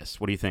after this?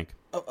 What do you think?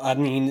 I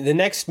mean, the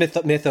next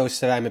mythos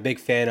that I'm a big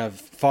fan of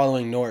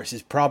following Norse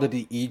is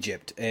probably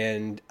Egypt.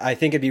 And I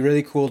think it'd be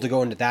really cool to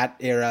go into that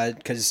era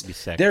because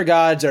their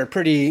gods are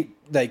pretty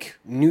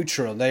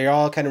neutral. They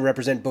all kind of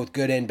represent both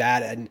good and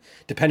bad, and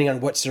depending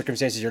on what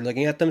circumstances you're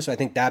looking at them. So I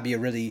think that'd be a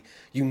really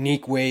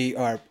unique way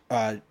or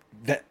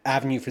that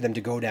avenue for them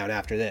to go down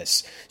after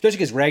this, especially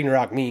because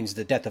Ragnarok means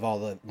the death of all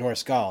the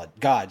Norse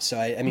gods. So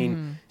I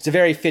mean, it's a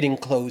very fitting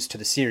close to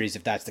the series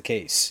if that's the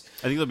case.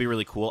 I think that'll be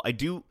really cool.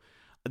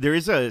 There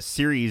is a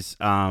series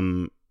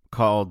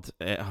called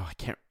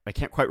I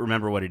can't quite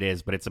remember what it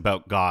is, but it's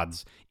about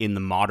gods in the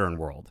modern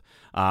world.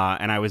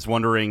 And I was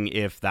wondering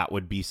if that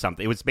would be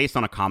something. It was based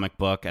on a comic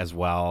book as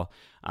well.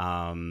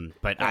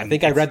 But I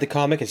think I read the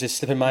comic. It's just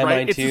slipping my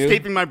mind too. It's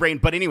escaping my brain.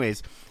 But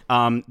anyways,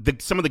 some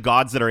of the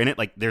gods that are in it,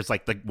 there's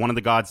one of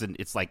the gods, and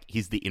it's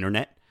he's the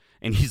internet.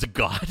 And he's a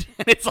god,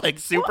 and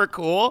it's super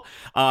cool.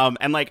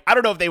 And I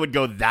don't know if they would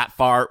go that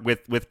far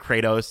with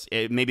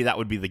Kratos. Maybe that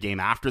would be the game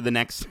after the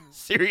next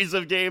series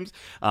of games.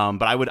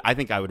 But I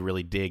think I would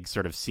really dig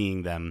sort of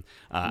seeing them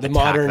the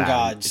modern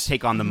gods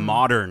take on the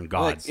modern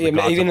gods.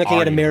 Even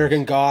looking at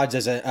American Gods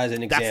as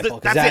an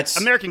example. That's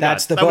American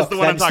Gods. That's the book.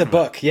 That's the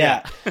book.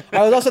 Yeah.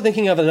 I was also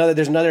thinking of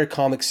there's another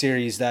comic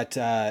series that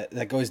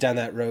goes down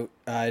that route.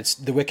 It's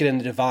The Wicked and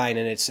the Divine,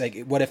 and it's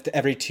what if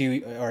every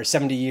 2 or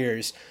 70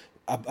 years.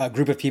 A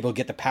group of people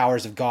get the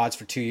powers of gods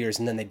for 2 years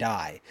and then they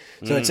die.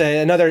 So it's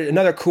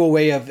another cool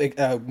way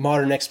of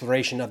modern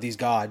exploration of these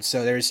gods.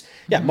 So there's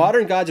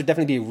modern gods would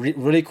definitely be a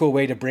really cool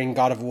way to bring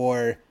God of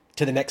War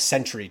to the next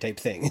century type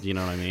thing. You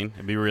know what I mean?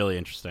 It'd be really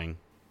interesting.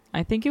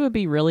 I think it would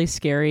be really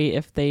scary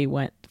if they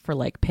went for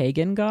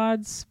pagan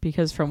gods,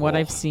 because from what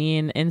I've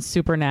seen in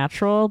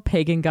Supernatural,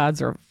 pagan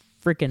gods are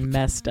freaking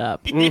messed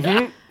up.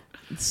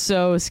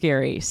 So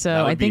scary.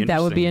 So I think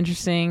that would be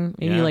interesting.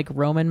 Maybe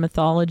Roman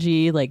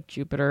mythology, like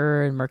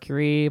Jupiter and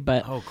Mercury.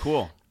 But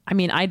cool. I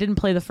mean, I didn't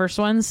play the first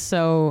ones,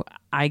 so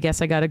I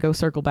guess I got to go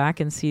circle back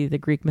and see the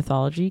Greek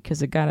mythology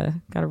because it gotta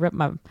rep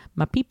my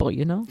people.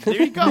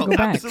 There you go.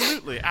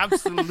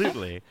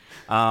 Absolutely.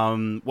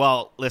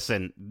 Well,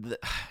 listen,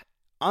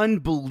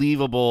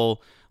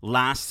 unbelievable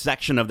last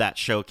section of that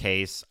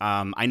showcase.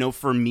 I know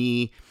for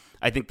me,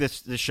 I think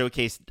this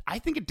showcase, I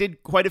think it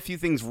did quite a few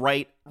things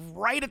right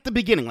at the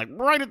beginning,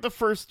 right at the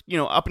first,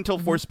 up until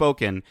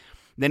Forspoken.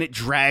 Then it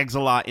drags a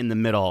lot in the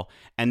middle,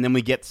 and then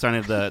we get some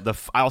of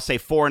the I'll say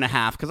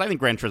 4.5, because I think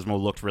Gran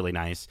Turismo looked really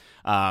nice.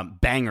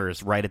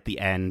 Bangers right at the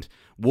end.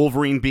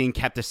 Wolverine being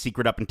kept a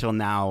secret up until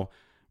now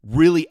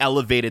really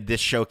elevated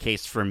this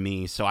showcase for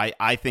me. So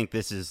I think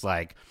this is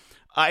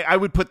I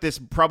would put this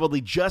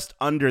probably just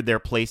under their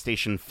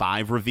PlayStation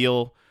 5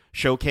 reveal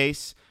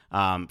showcase.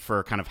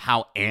 For kind of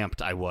how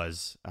amped I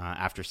was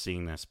after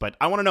seeing this. But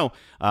I want to know,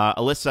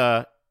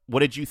 Alyssa, what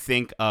did you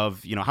think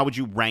of, how would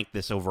you rank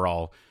this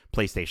overall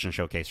PlayStation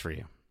showcase for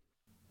you?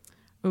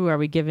 Ooh, are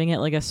we giving it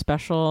a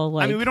special,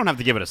 I mean, we don't have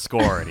to give it a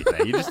score or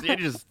anything. You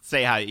just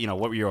say how,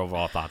 what were your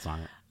overall thoughts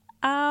on it?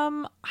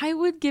 I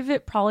would give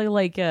it probably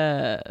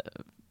an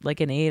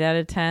 8 out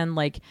of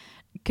 10.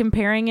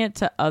 Comparing it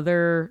to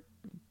other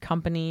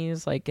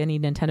companies, any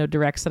Nintendo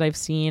Directs that I've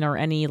seen or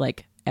any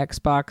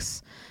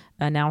Xbox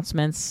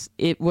announcements,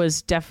 it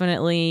was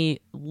definitely,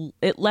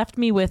 it left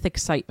me with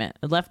excitement.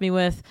 It left me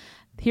with,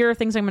 here are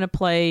things I'm going to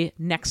play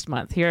next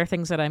month. Here are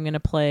things that I'm going to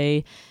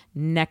play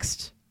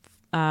next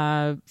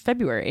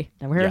February.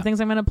 And here are things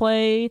I'm going to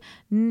play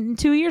 2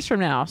 years from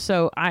now.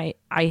 So I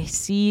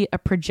see a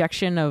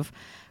projection of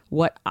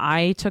what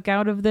I took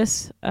out of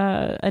this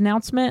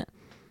announcement.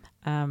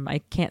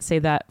 I can't say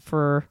that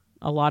for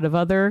a lot of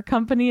other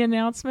company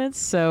announcements.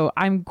 So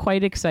I'm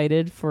quite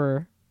excited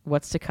for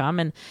what's to come,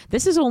 and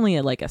this is only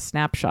a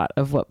snapshot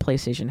of what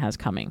PlayStation has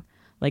coming.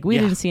 We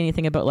didn't see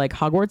anything about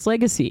Hogwarts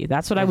Legacy.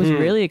 That's what I was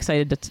really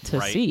excited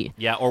to see.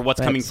 Yeah, or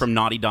what's coming from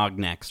Naughty Dog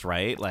next,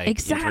 right?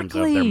 Exactly, in terms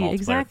of their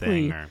multiplayer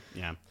thing. Or,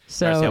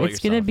 so it's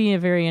going to be a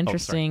very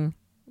interesting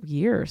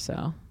year or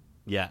so.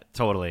 Yeah,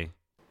 totally.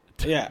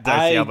 Yeah,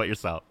 Darcy, how about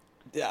yourself?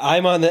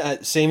 I'm on the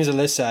same as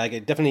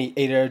Alyssa. Definitely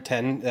 8 out of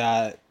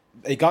 10.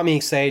 It got me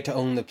excited to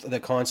own the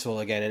console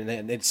again,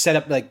 and it's set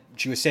up like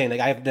she was saying.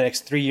 I have the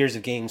next 3 years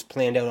of games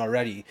planned out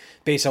already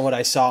based on what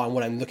I saw and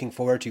what I'm looking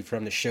forward to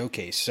from the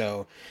showcase.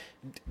 So,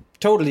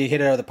 totally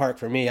hit it out of the park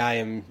for me.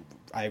 I'm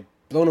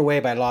blown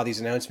away by a lot of these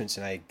announcements,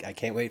 and I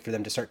can't wait for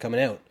them to start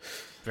coming out.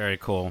 Very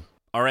cool.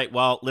 All right,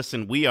 well,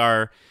 listen, we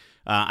are.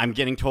 I'm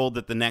getting told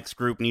that the next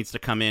group needs to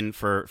come in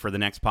for the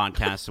next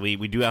podcast, so we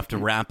do have to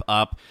wrap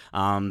up.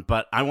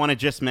 But I want to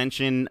just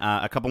mention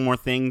a couple more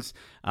things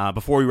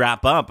before we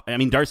wrap up. I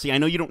mean, Darcy, I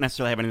know you don't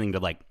necessarily have anything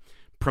to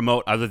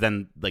promote other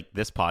than like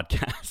this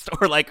podcast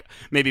or like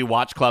maybe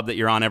Watch Club that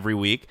you're on every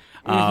week.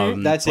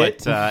 That's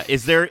it.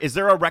 Is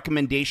there a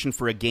recommendation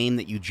for a game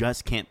that you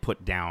just can't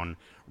put down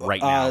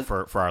right now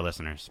for our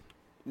listeners?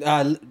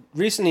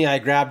 Recently, I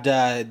grabbed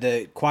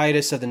the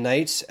Quietest of the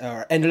Nights,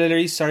 or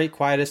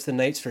Quietest of the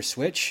Nights for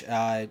Switch.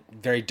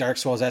 Very Dark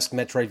Souls-esque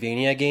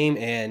Metroidvania game,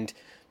 and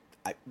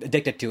I'm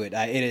addicted to it.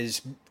 It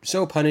is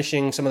so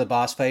punishing, some of the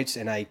boss fights,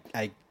 and I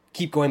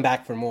keep going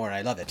back for more.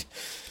 I love it.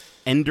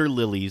 Ender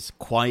Lilies,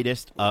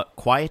 Quietest of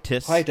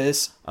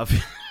It's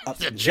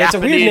Japanese a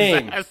weird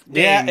name.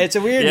 Yeah, it's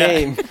a weird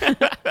name.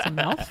 It's a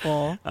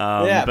mouthful.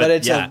 But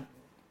it's a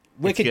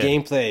wicked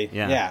gameplay.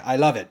 Yeah, I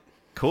love it.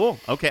 Cool.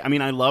 Okay. I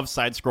mean, I love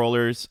side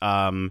scrollers.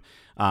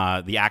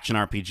 The action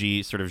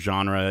RPG sort of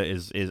genre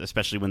is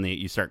especially when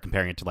you start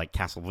comparing it to like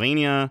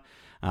Castlevania.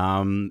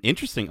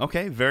 Interesting.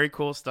 Okay. Very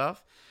cool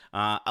stuff.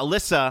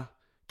 Alyssa,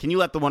 can you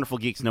let the wonderful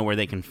geeks know where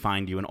they can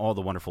find you and all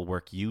the wonderful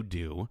work you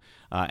do?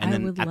 And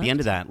then at the end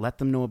of that, let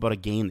them know about a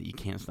game that you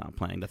can't stop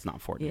playing that's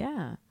not Fortnite.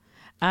 Yeah.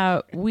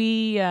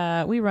 We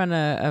run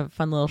a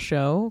fun little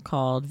show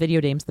called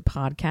Video Dames the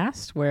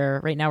Podcast,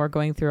 where right now we're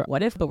going through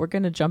What If, but we're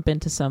going to jump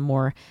into some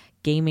more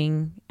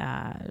gaming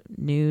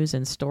news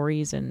and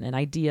stories and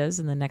ideas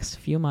in the next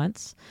few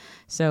months.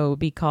 So it'll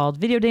be called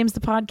Video Dames the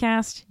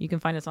Podcast. You can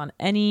find us on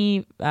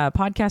any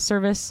podcast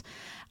service.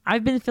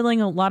 I've been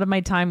filling a lot of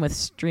my time with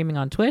streaming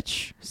on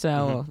Twitch.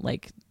 So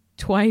like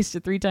 2 to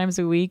 3 times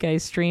a week, I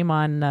stream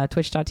on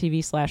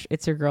twitch.tv/itsyourgirl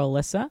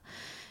Alyssa.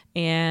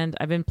 And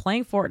I've been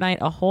playing Fortnite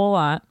a whole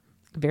lot.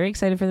 Very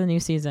excited for the new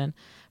season.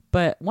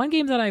 But one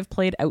game that I've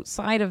played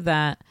outside of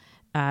that,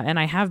 and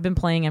I have been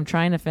playing, I'm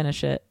trying to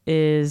finish it,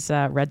 is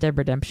Red Dead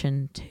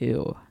Redemption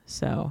 2.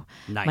 So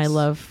my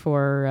love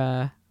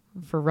for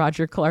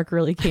Roger Clark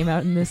really came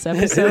out in this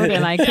episode,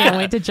 and I can't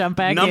wait to jump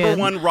back Number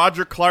one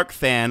Roger Clark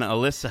fan,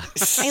 Alyssa.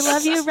 I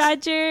love you,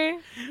 Roger.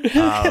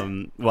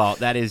 Well,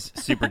 that is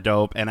super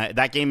dope, and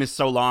that game is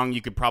so long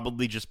you could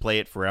probably just play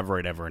it forever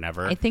and ever and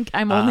ever. I think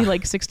I'm only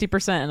like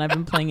 60%, and I've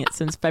been playing it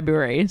since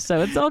February,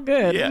 so it's all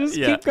good. Just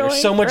keep going.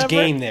 There's so forever. much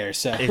game there,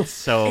 so it's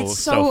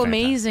so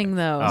amazing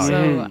though.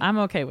 So I'm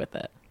okay with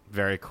it.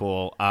 Very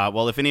cool.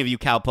 Well, if any of you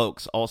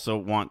cowpokes also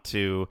want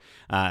to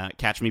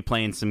catch me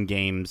playing some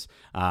games,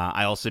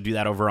 I also do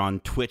that over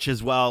on Twitch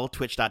as well,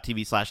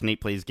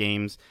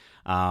 twitch.tv/NatePlaysGames.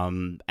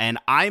 And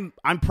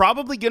I'm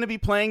probably going to be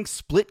playing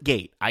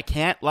Splitgate. I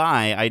can't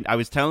lie.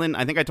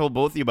 I think I told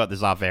both of you about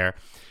this off air.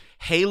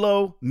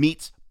 Halo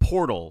meets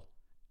Portal,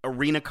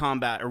 arena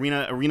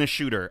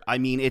shooter. I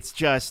mean, it's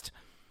just...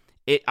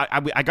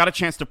 I got a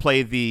chance to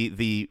play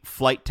the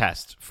flight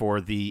test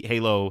for the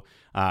Halo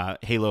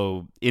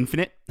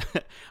Infinite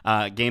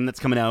game that's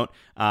coming out,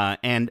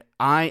 and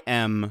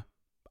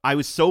I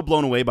was so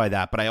blown away by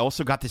that, but I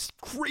also got this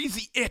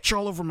crazy itch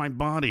all over my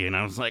body, and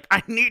I was like,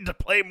 I need to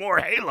play more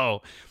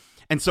Halo.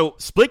 And so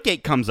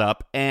Splitgate comes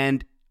up,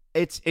 and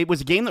it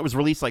was a game that was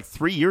released like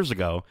 3 years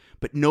ago,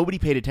 but nobody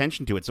paid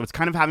attention to it. So it's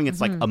kind of having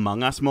its like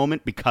Among Us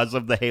moment because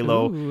of the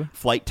Halo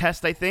flight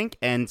test, I think.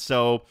 And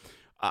so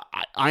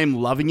I am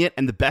loving it,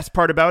 and the best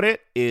part about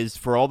it is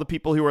for all the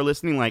people who are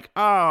listening, like,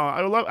 oh,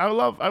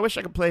 I wish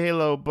I could play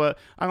Halo, but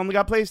I only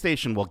got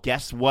PlayStation. Well,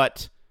 guess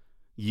what,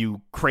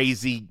 you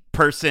crazy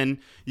person?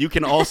 You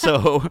can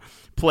also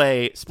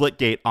play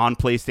Splitgate on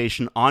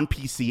PlayStation, on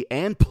PC,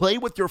 and play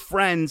with your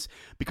friends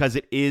because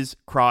it is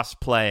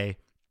cross-play.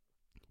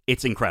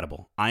 It's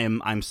incredible.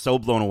 I'm so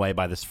blown away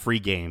by this free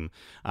game.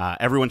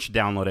 Everyone should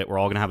download it. We're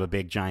all gonna have a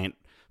big giant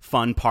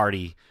fun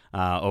party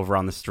over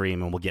on the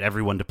stream, and we'll get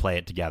everyone to play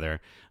it together.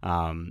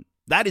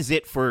 That is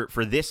it for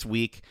this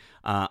week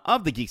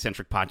of the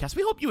Geekcentric Podcast.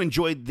 We hope you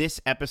enjoyed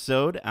this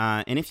episode,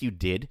 and if you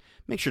did,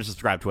 make sure to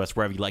subscribe to us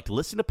wherever you like to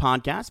listen to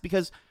podcasts,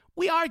 because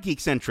we are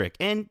Geekcentric,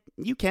 and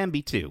you can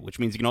be too, which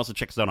means you can also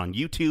check us out on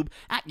YouTube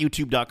at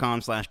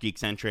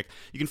youtube.com/geekcentric.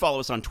 You can follow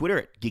us on Twitter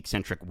at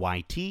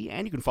GeekcentricYT,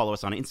 and you can follow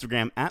us on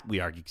Instagram at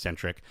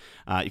WeAreGeekcentric.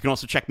 You can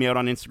also check me out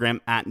on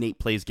Instagram at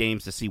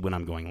NatePlaysGames to see when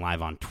I'm going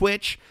live on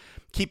Twitch.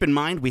 Keep in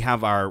mind, we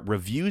have our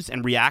reviews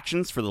and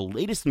reactions for the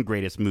latest and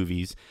greatest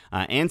movies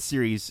and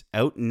series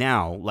out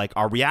now, like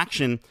our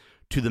reaction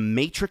to the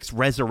Matrix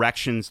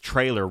Resurrections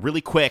trailer.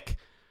 Really quick,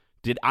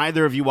 did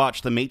either of you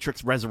watch the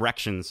Matrix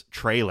Resurrections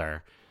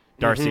trailer?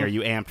 Darcy, are you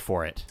amped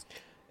for it?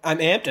 I'm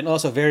amped and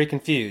also very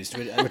confused,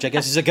 which I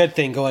guess is a good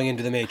thing going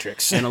into the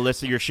Matrix. And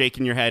Alyssa, you're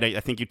shaking your head. I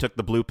think you took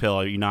the blue pill.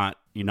 Are you not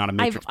a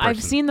Matrix person?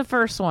 I've seen the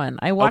first one.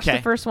 I watched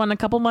the first one a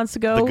couple months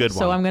ago, the good one.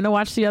 So I'm going to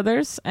watch the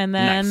others, and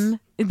then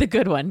the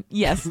good one.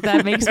 Yes,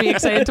 that makes me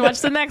excited to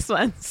watch the next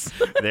ones.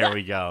 There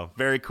we go.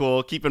 Very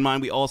cool. Keep in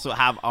mind, we also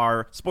have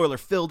our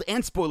spoiler-filled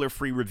and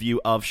spoiler-free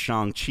review of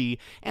Shang-Chi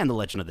and the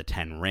Legend of the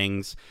Ten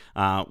Rings.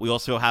 We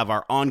also have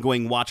our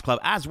ongoing watch club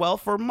as well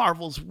for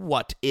Marvel's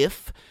What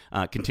If,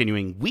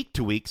 continuing week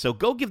to week. So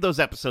go give those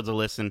episodes a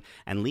listen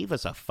and leave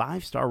us a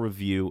 5-star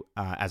review,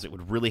 as it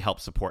would really help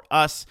support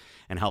us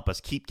and help us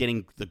keep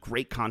getting the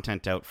great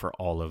content out for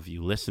all of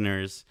you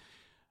listeners.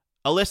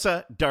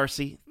 Alyssa,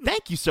 Darcy,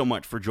 thank you so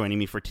much for joining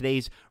me for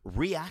today's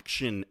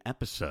reaction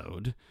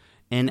episode.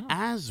 And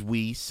as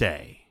we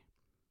say,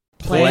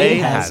 Play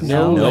has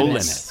no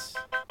limits.